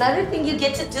 Blippi. Another thing you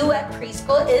get to do at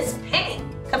preschool is paint.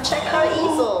 Come check out our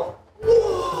easel.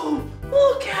 Whoa,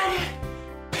 look at it.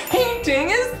 Painting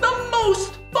is the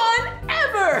most fun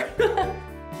ever.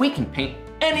 We can paint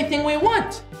anything we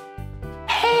want.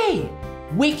 Hey,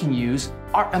 we can use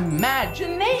our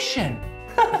imagination.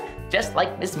 Just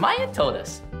like Miss Maya told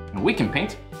us. We can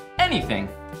paint anything.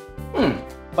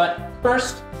 But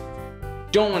first,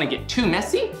 don't want to get too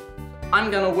messy.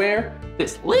 I'm gonna wear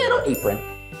this little apron.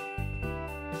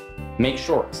 Make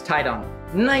sure it's tied on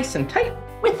nice and tight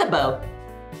with a bow.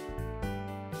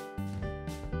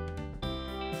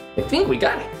 I think we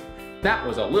got it. That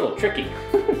was a little tricky.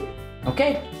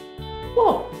 Okay,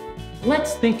 whoa,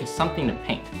 let's think of something to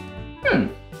paint.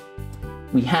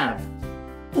 We have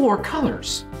 4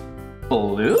 colors.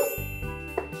 Blue,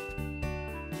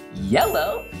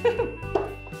 yellow,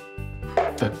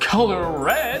 the color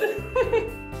red,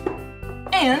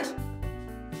 and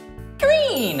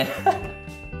green.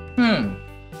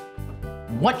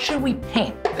 What should we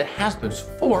paint that has those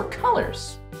 4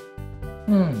 colors?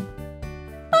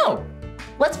 Oh,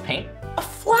 let's paint a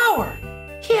flower.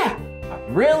 Yeah,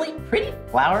 a really pretty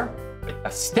flower with a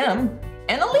stem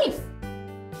and a leaf.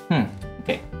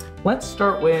 Okay, let's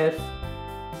start with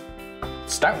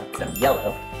some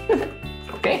yellow.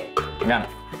 Okay, I'm gonna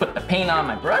put the paint on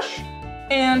my brush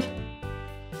and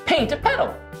paint a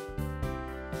petal.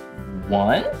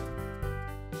 1.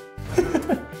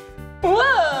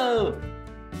 Whoa!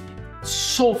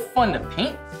 So fun to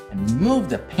paint and move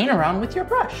the paint around with your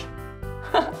brush.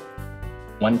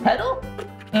 1 petal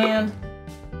and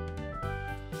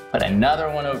put another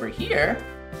one over here.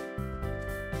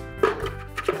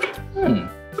 And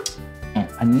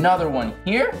another one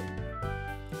here.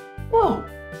 Whoa,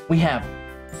 we have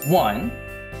 1,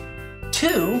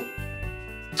 2,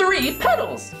 3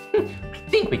 petals. I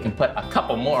think we can put a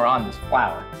couple more on this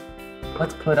flower.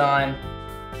 Let's put on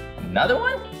another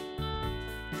one.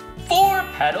 4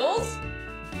 petals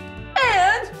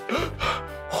and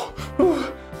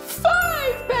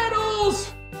 5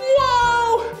 petals.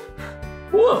 Whoa!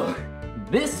 Whoa,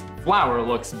 this flower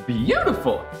looks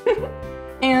beautiful.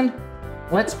 And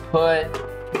let's put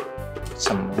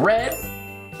some red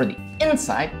for the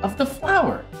inside of the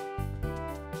flower.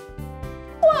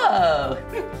 Whoa!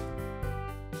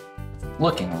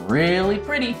 Looking really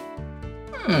pretty.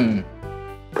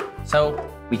 So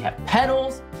we have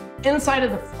petals inside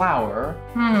of the flower.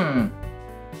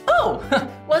 Oh,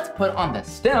 let's put on the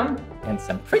stem and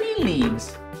some pretty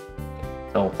leaves.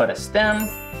 So we'll put a stem,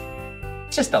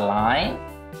 just a line.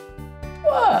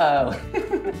 Whoa.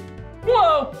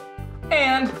 Whoa.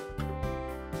 And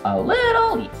a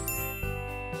little leaf.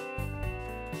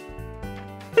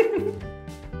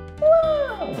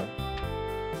 Whoa.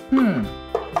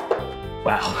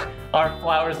 Wow, our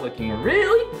flower's looking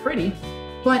really pretty,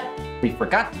 but we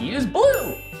forgot to use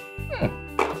blue.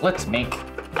 Let's make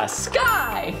a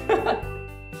sky.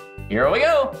 Here we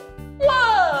go.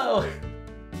 Whoa!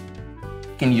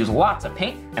 You can use lots of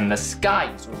paint, and the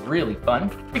sky is really fun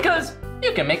because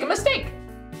you can make a mistake.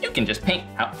 You can just paint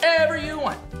however you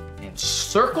want, in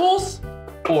circles,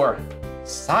 or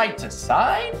side to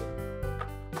side,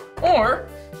 or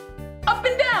up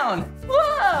and down.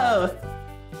 Whoa!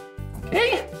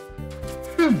 Okay.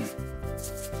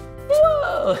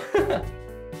 Whoa!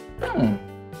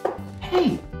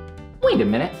 Hey, wait a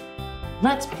minute.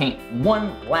 Let's paint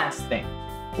one last thing.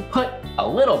 We'll put a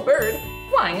little bird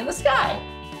flying in the sky.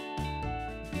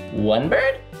 One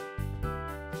bird.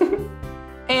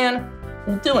 And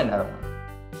we'll do another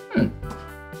one.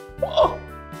 Whoa.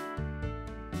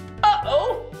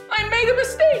 Uh-oh, I made a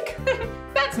mistake.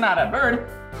 That's not a bird.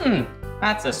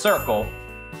 That's a circle.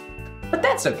 But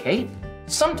that's okay.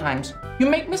 Sometimes you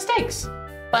make mistakes,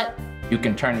 but you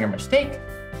can turn your mistake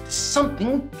to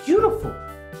something beautiful.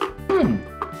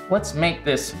 Let's make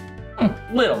this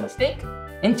little mistake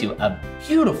into a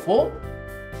beautiful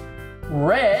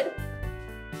red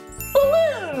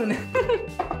balloon.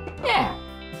 Yeah,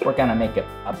 we're gonna make it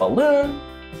a balloon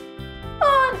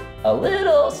on a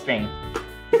little string.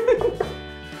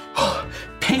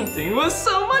 Painting was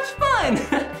so much fun.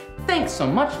 Thanks so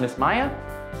much, Miss Maya.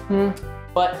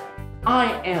 But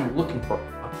I am looking for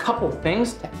a couple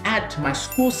things to add to my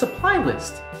school supply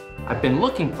list. I've been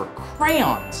looking for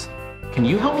crayons. Can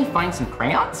you help me find some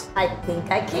crayons? I think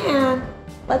I can.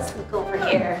 Let's look over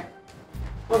here.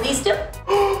 Will these do?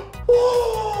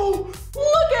 Whoa!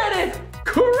 Look at it!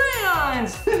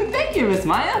 Crayons! Thank you, Miss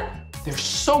Maya. They're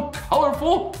so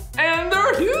colorful and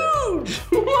they're huge!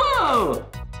 Whoa!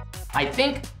 I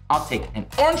think I'll take an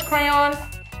orange crayon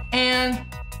and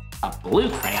a blue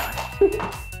crayon.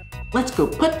 Let's go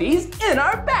put these in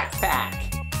our backpack.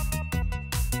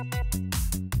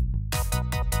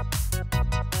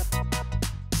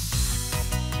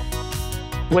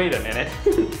 Wait a minute,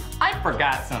 I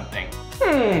forgot something.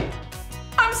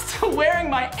 I'm still wearing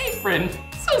my apron.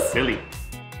 So silly.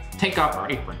 Take off our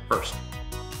apron first.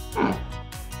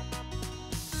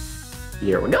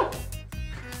 Here we go.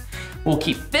 We'll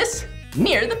keep this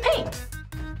near the paint.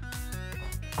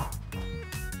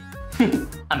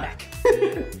 I'm back.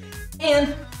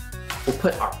 And we'll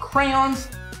put our crayons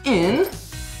in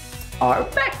our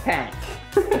backpack.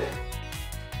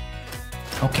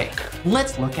 Okay,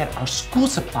 let's look at our school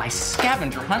supply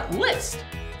scavenger hunt list.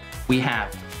 We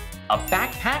have a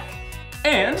backpack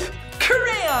and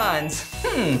crayons.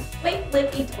 Wait,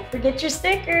 Blippi, don't forget your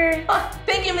sticker.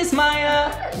 Thank you, Miss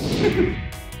Maya.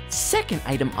 Second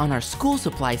item on our school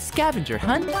supply scavenger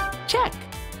hunt, check.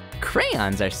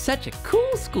 Crayons are such a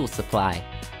cool school supply.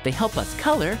 They help us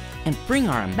color and bring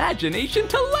our imagination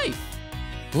to life.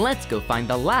 Let's go find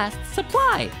the last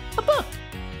supply, a book.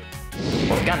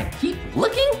 We're gonna keep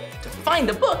looking to find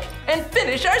a book and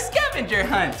finish our scavenger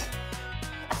hunt.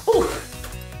 Ooh,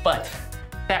 but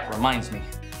that reminds me,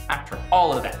 after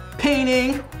all of that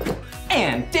painting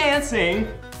and dancing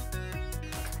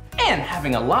and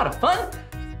having a lot of fun,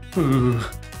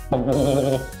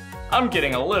 I'm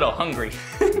getting a little hungry.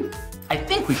 I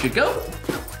think we should go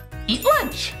eat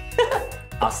lunch.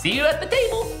 I'll see you at the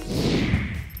table.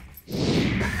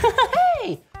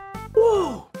 Hey,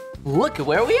 whoa, look at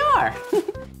where we are.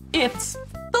 It's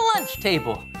the lunch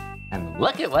table. And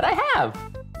look at what I have.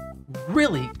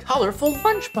 Really colorful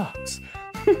lunchbox.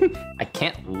 I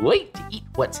can't wait to eat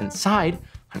what's inside.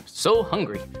 I'm so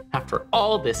hungry after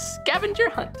all this scavenger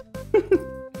hunt.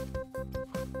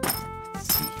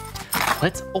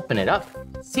 Let's open it up,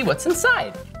 see what's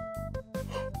inside.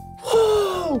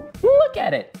 Whoa, look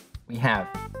at it. We have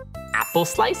apple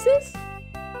slices,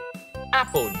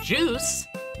 apple juice,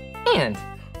 and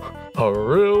a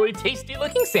really tasty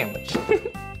looking sandwich.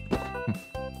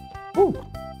 Ooh,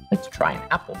 let's try an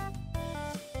apple.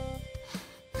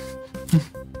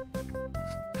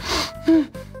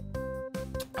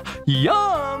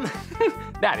 Yum!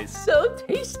 That is so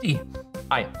tasty.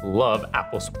 I love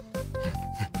apples.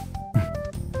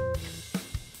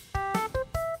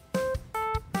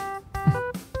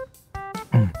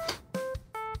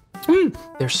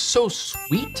 They're so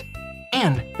sweet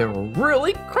and they're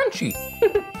really crunchy.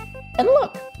 And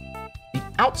look, the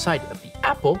outside of the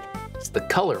apple is the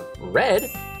color red,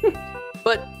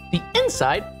 but the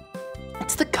inside,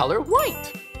 it's the color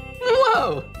white.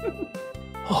 Whoa!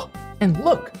 Oh, and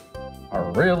look,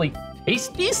 a really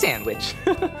tasty sandwich.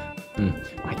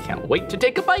 I can't wait to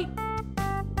take a bite.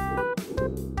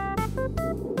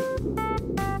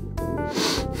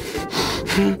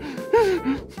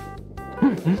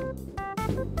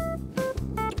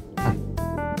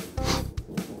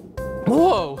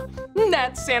 Whoa,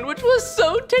 that sandwich was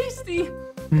so tasty.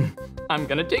 I'm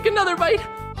gonna take another bite.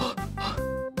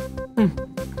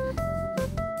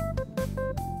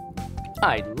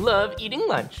 I love eating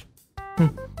lunch.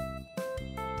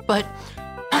 But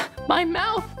my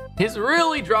mouth is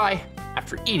really dry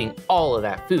after eating all of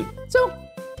that food. So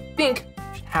I think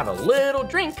I should have a little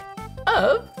drink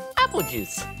of apple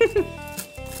juice.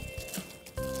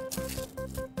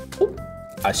 Oh,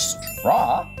 a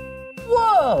straw?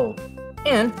 Whoa!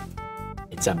 And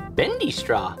it's a bendy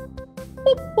straw.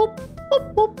 Whoop, whoop,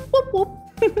 whoop, whoop, whoop, whoop.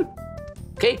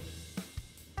 Okay.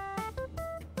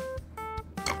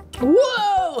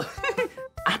 Whoa!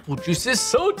 Apple juice is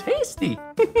so tasty.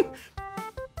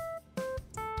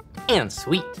 And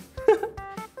sweet.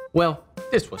 Well,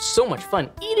 this was so much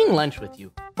fun eating lunch with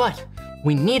you, but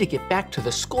we need to get back to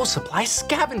the school supply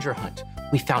scavenger hunt.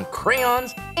 We found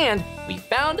crayons and we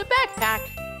found a backpack.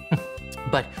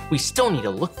 But we still need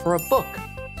to look for a book,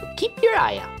 so keep your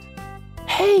eye out.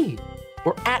 Hey,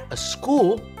 we're at a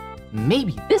school.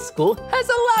 Maybe this school has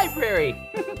a library.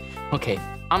 Okay,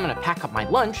 I'm gonna pack up my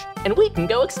lunch and we can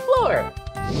go explore.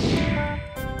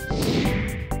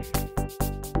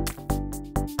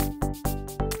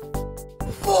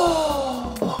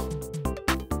 Whoa!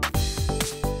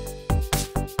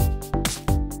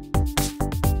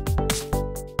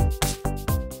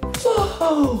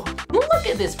 Whoa! Look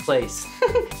at this place.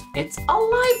 It's a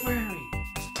library.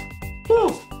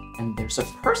 Whoa! And there's a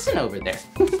person over there.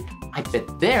 I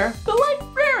bet they're the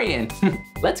librarian.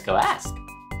 Let's go ask.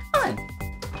 Come on.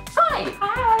 Hi.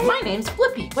 Hi. My name's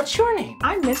Blippi. What's your name?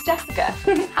 I'm Miss Jessica.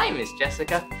 Hi, Miss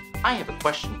Jessica. I have a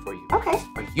question for you. Okay.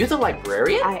 Are you the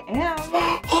librarian? I am.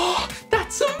 Oh,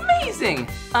 that's amazing.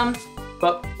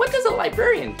 But what does a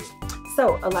librarian do?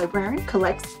 So a librarian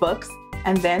collects books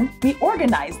and then we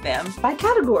organize them by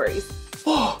categories.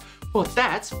 Oh, well,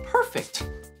 that's perfect.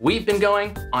 We've been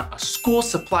going on a school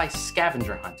supply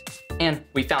scavenger hunt and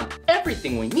we found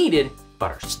everything we needed,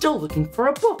 but are still looking for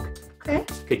a book. Okay.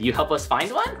 Could you help us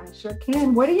find one? I sure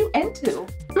can. What are you into?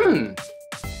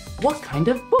 What kind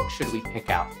of book should we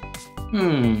pick out?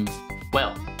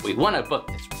 Well, we want a book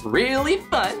that's really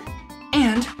fun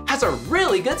and has a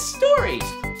really good story.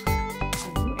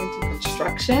 Are you into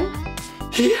construction?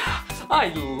 Yeah, I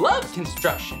love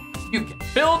construction. You can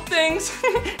build things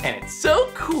and it's so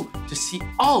cool to see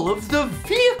all of the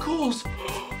vehicles.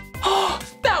 Oh,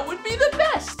 that would be the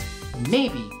best.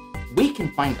 Maybe we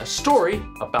can find a story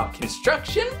about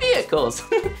construction vehicles.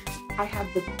 I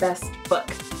have the best book.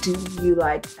 Do you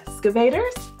like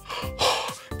excavators?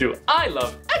 Do I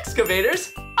love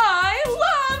excavators? I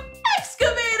love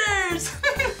excavators!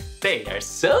 They are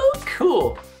so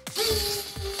cool.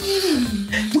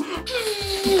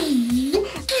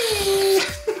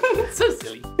 So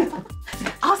silly.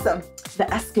 Awesome. The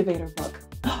excavator book.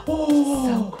 Oh,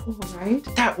 so cool, right?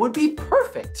 That would be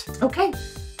perfect. Okay,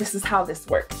 this is how this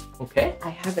works. Okay. I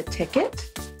have a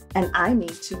ticket and I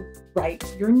need to write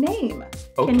your name.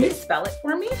 Okay. Can you spell it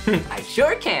for me? I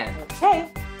sure can.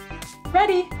 Okay,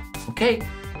 ready. Okay,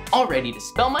 all ready to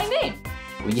spell my name.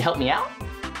 Will you help me out?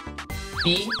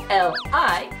 B-L-I-P-P-I.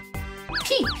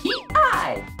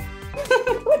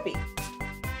 Blippi.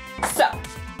 So,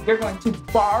 you're going to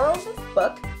borrow this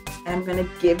book and I'm gonna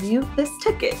give you this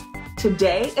ticket.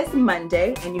 Today is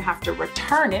Monday and you have to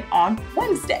return it on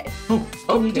Wednesday. Oh, okay.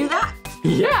 Can you do that?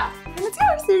 Yeah. And it's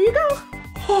yours, here you go.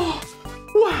 Oh,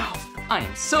 wow, I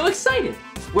am so excited.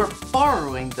 We're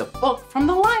borrowing the book from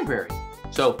the library.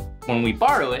 So when we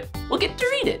borrow it, we'll get to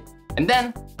read it. And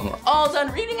then when we're all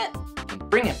done reading it, we can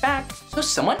bring it back so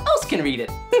someone else can read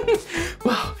it.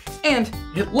 Wow, and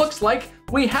it looks like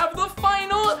we have the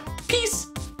final piece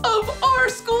of our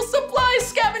school supply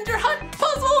scavenger hunt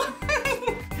puzzle.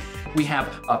 We have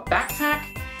a backpack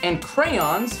and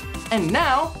crayons, and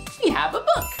now we have a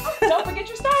book. Don't forget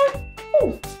your star.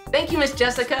 Ooh, thank you, Miss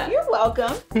Jessica. You're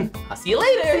welcome. I'll see you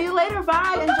later. See you later,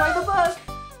 bye. Enjoy the book.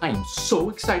 I am so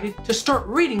excited to start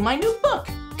reading my new book.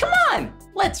 Come on,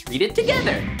 let's read it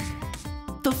together.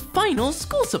 The final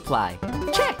school supply.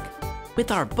 Check.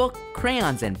 With our book,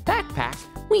 crayons, and backpack,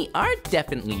 we are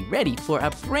definitely ready for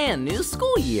a brand new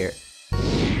school year.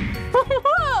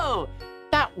 Whoa!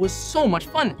 That was so much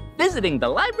fun visiting the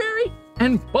library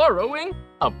and borrowing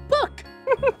a book.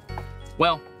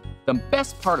 Well, the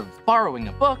best part of borrowing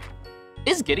a book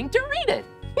is getting to read it.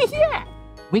 Yeah,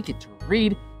 we get to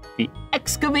read the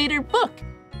Excavator book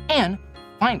and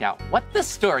find out what the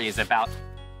story is about.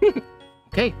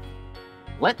 Okay,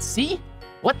 let's see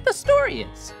what the story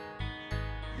is.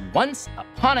 Once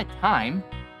upon a time,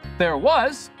 there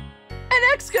was an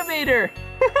excavator.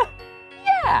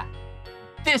 Yeah,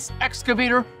 this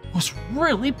excavator was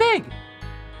really big,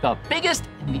 the biggest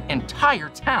in the entire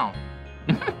town.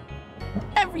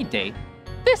 Every day,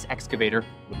 this excavator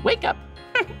would wake up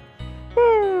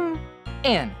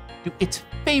and do its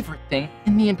favorite thing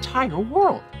in the entire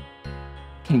world.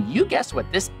 Can you guess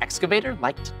what this excavator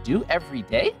liked to do every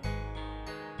day?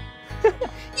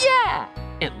 Yeah,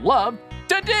 it loved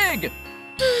to dig.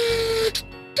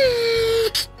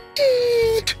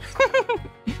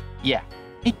 Yeah,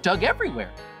 it dug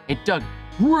everywhere. It dug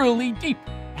really deep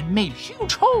and made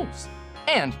huge holes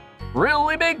and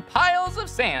really big piles of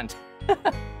sand.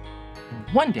 And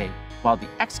one day, while the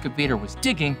excavator was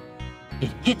digging, it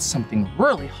hit something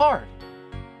really hard.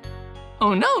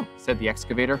 Oh no, said the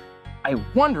excavator. I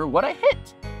wonder what I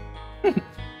hit.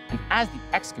 And as the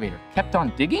excavator kept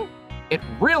on digging, it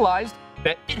realized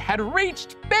that it had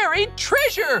reached buried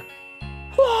treasure.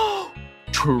 Whoa,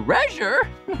 treasure?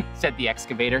 Said the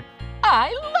excavator.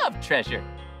 I love treasure.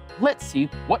 Let's see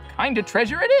what kind of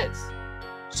treasure it is.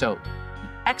 So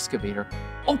the excavator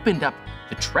opened up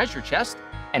the treasure chest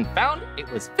and found it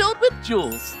was filled with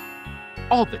jewels.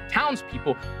 All the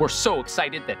townspeople were so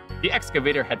excited that the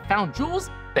excavator had found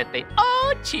jewels that they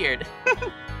all cheered.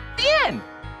 The end.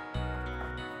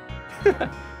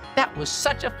 That was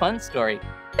such a fun story.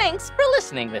 Thanks for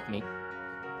listening with me.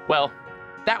 Well,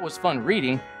 that was fun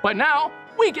reading, but now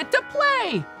we get to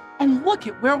play. And look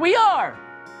at where we are.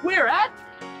 We're at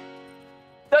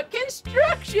the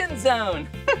construction zone.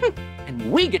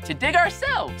 And we get to dig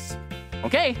ourselves.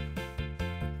 Okay,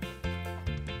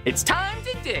 it's time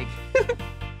to dig.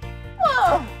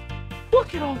 Whoa,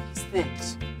 look at all these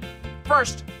things.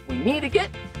 First, we need to get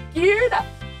geared up.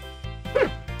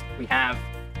 We have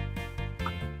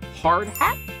a hard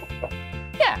hat.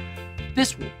 Yeah,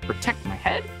 this will protect my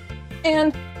head.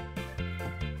 And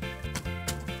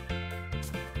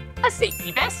a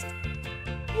safety vest.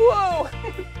 Whoa.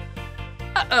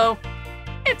 Uh-oh,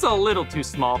 it's a little too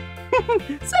small.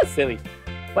 So silly.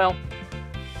 Well,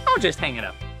 I'll just hang it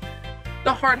up.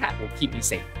 The hard hat will keep me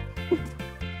safe.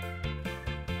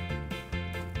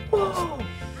 Whoa,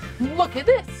 look at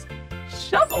this.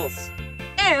 Shovels.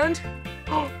 And,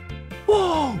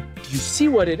 whoa, do you see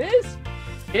what it is?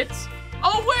 It's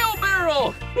a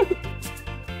wheelbarrow.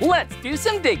 Let's do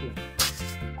some digging.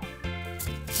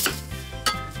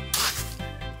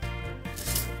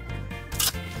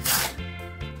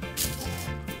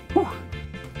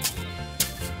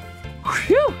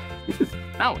 Whew,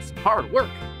 that was hard work.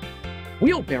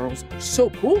 Wheelbarrows are so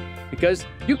cool because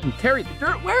you can carry the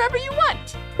dirt wherever you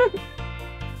want.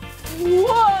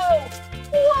 Whoa!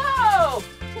 Whoa!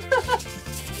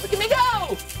 Look at me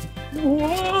go!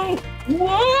 Whoa!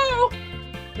 Whoa!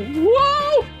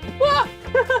 Whoa! Whoa!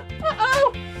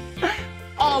 Uh-oh!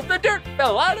 All the dirt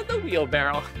fell out of the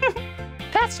wheelbarrow.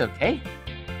 That's okay.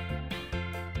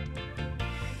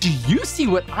 Do you see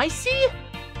what I see?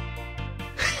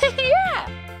 Yeah!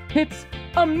 It's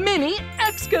a mini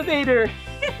excavator.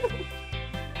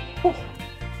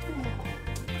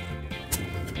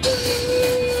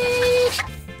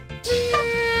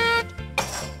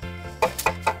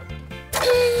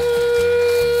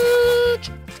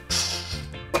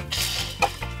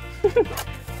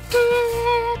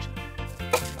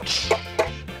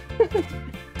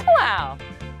 Wow,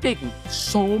 digging is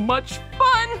so much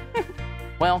fun.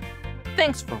 Well,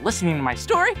 thanks for listening to my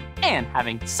story and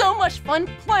having so much fun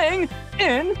playing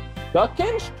in the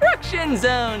construction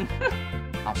zone.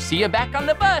 I'll see you back on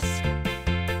the bus.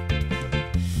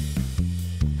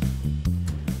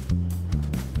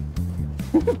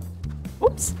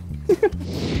 Oops.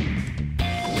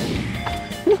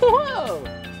 Whoa,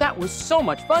 that was so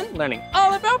much fun learning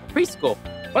all about preschool.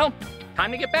 Well,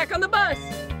 time to get back on the bus.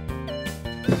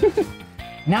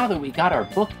 Now that we got our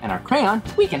book and our crayon,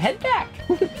 we can head back.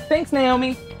 Thanks,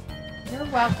 Naomi. You're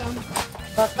welcome.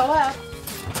 Buckle up.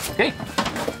 Okay.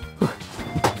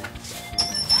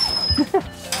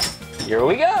 Here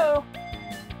we go.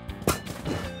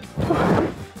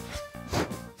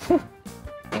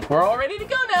 Think we're all ready to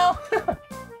go now.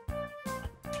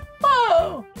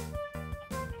 Whoa.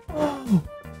 Whoa.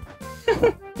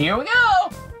 Here we go.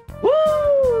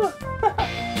 Woo!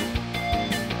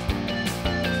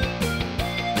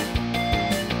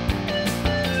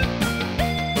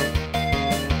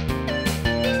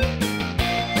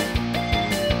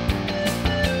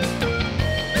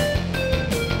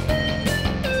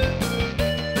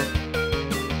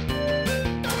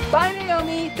 Bye,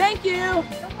 Naomi. Thank you. You're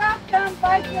welcome.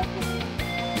 Bye, Blippi.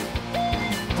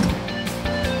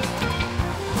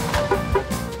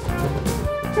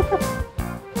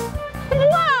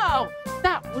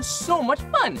 was so much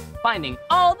fun finding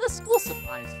all the school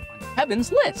supplies on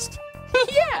Kevin's list.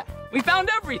 Yeah, we found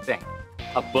everything.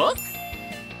 A book,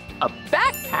 a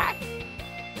backpack,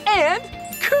 and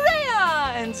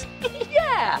crayons.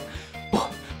 Yeah.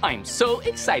 Oh, I'm so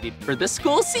excited for the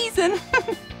school season.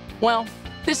 Well,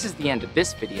 this is the end of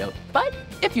this video, but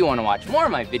if you want to watch more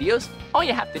of my videos, all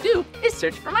you have to do is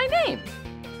search for my name.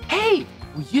 Hey,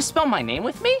 will you spell my name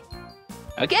with me?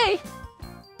 Okay.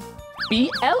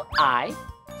 B-L-I-P-P-I.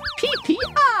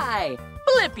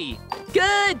 Blippi.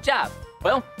 Good job.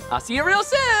 Well, I'll see you real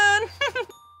soon.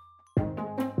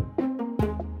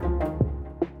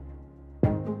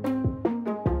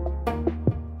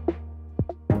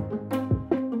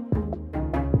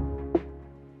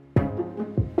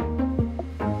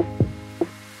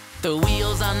 The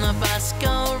wheels on the bus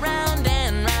go round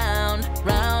and round,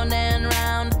 round and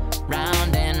round,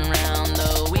 round and round.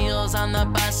 The wheels on the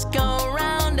bus go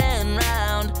round and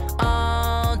round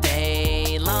all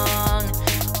day long.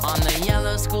 On the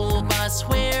yellow school bus,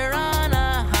 we're on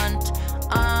a hunt,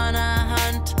 on a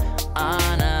hunt,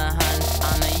 on a hunt.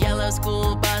 On the yellow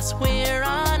school bus, we're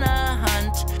on a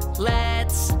hunt.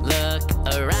 Let's look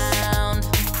around.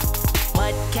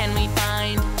 What can we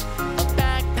find? A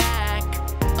backpack,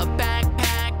 a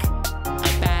backpack, a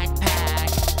backpack.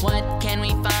 What can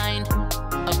we find?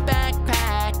 A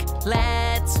backpack.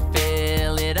 Let's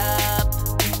fill it up.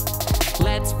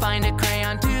 Let's find a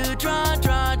crayon to draw,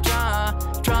 draw, draw,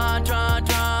 draw, draw,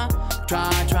 draw,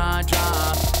 draw, draw,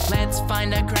 draw. Let's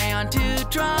find a crayon to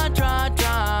draw, draw,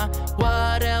 draw.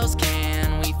 What else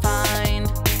can we find?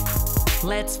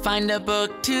 Let's find a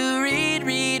book to read,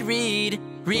 read, read,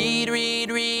 read, read,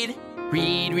 read,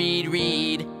 read, read,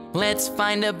 read. Let's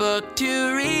find a book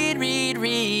to read, read,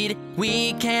 read.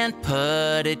 We can't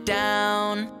put it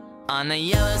down. On the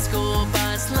yellow school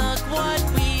bus, look what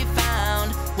we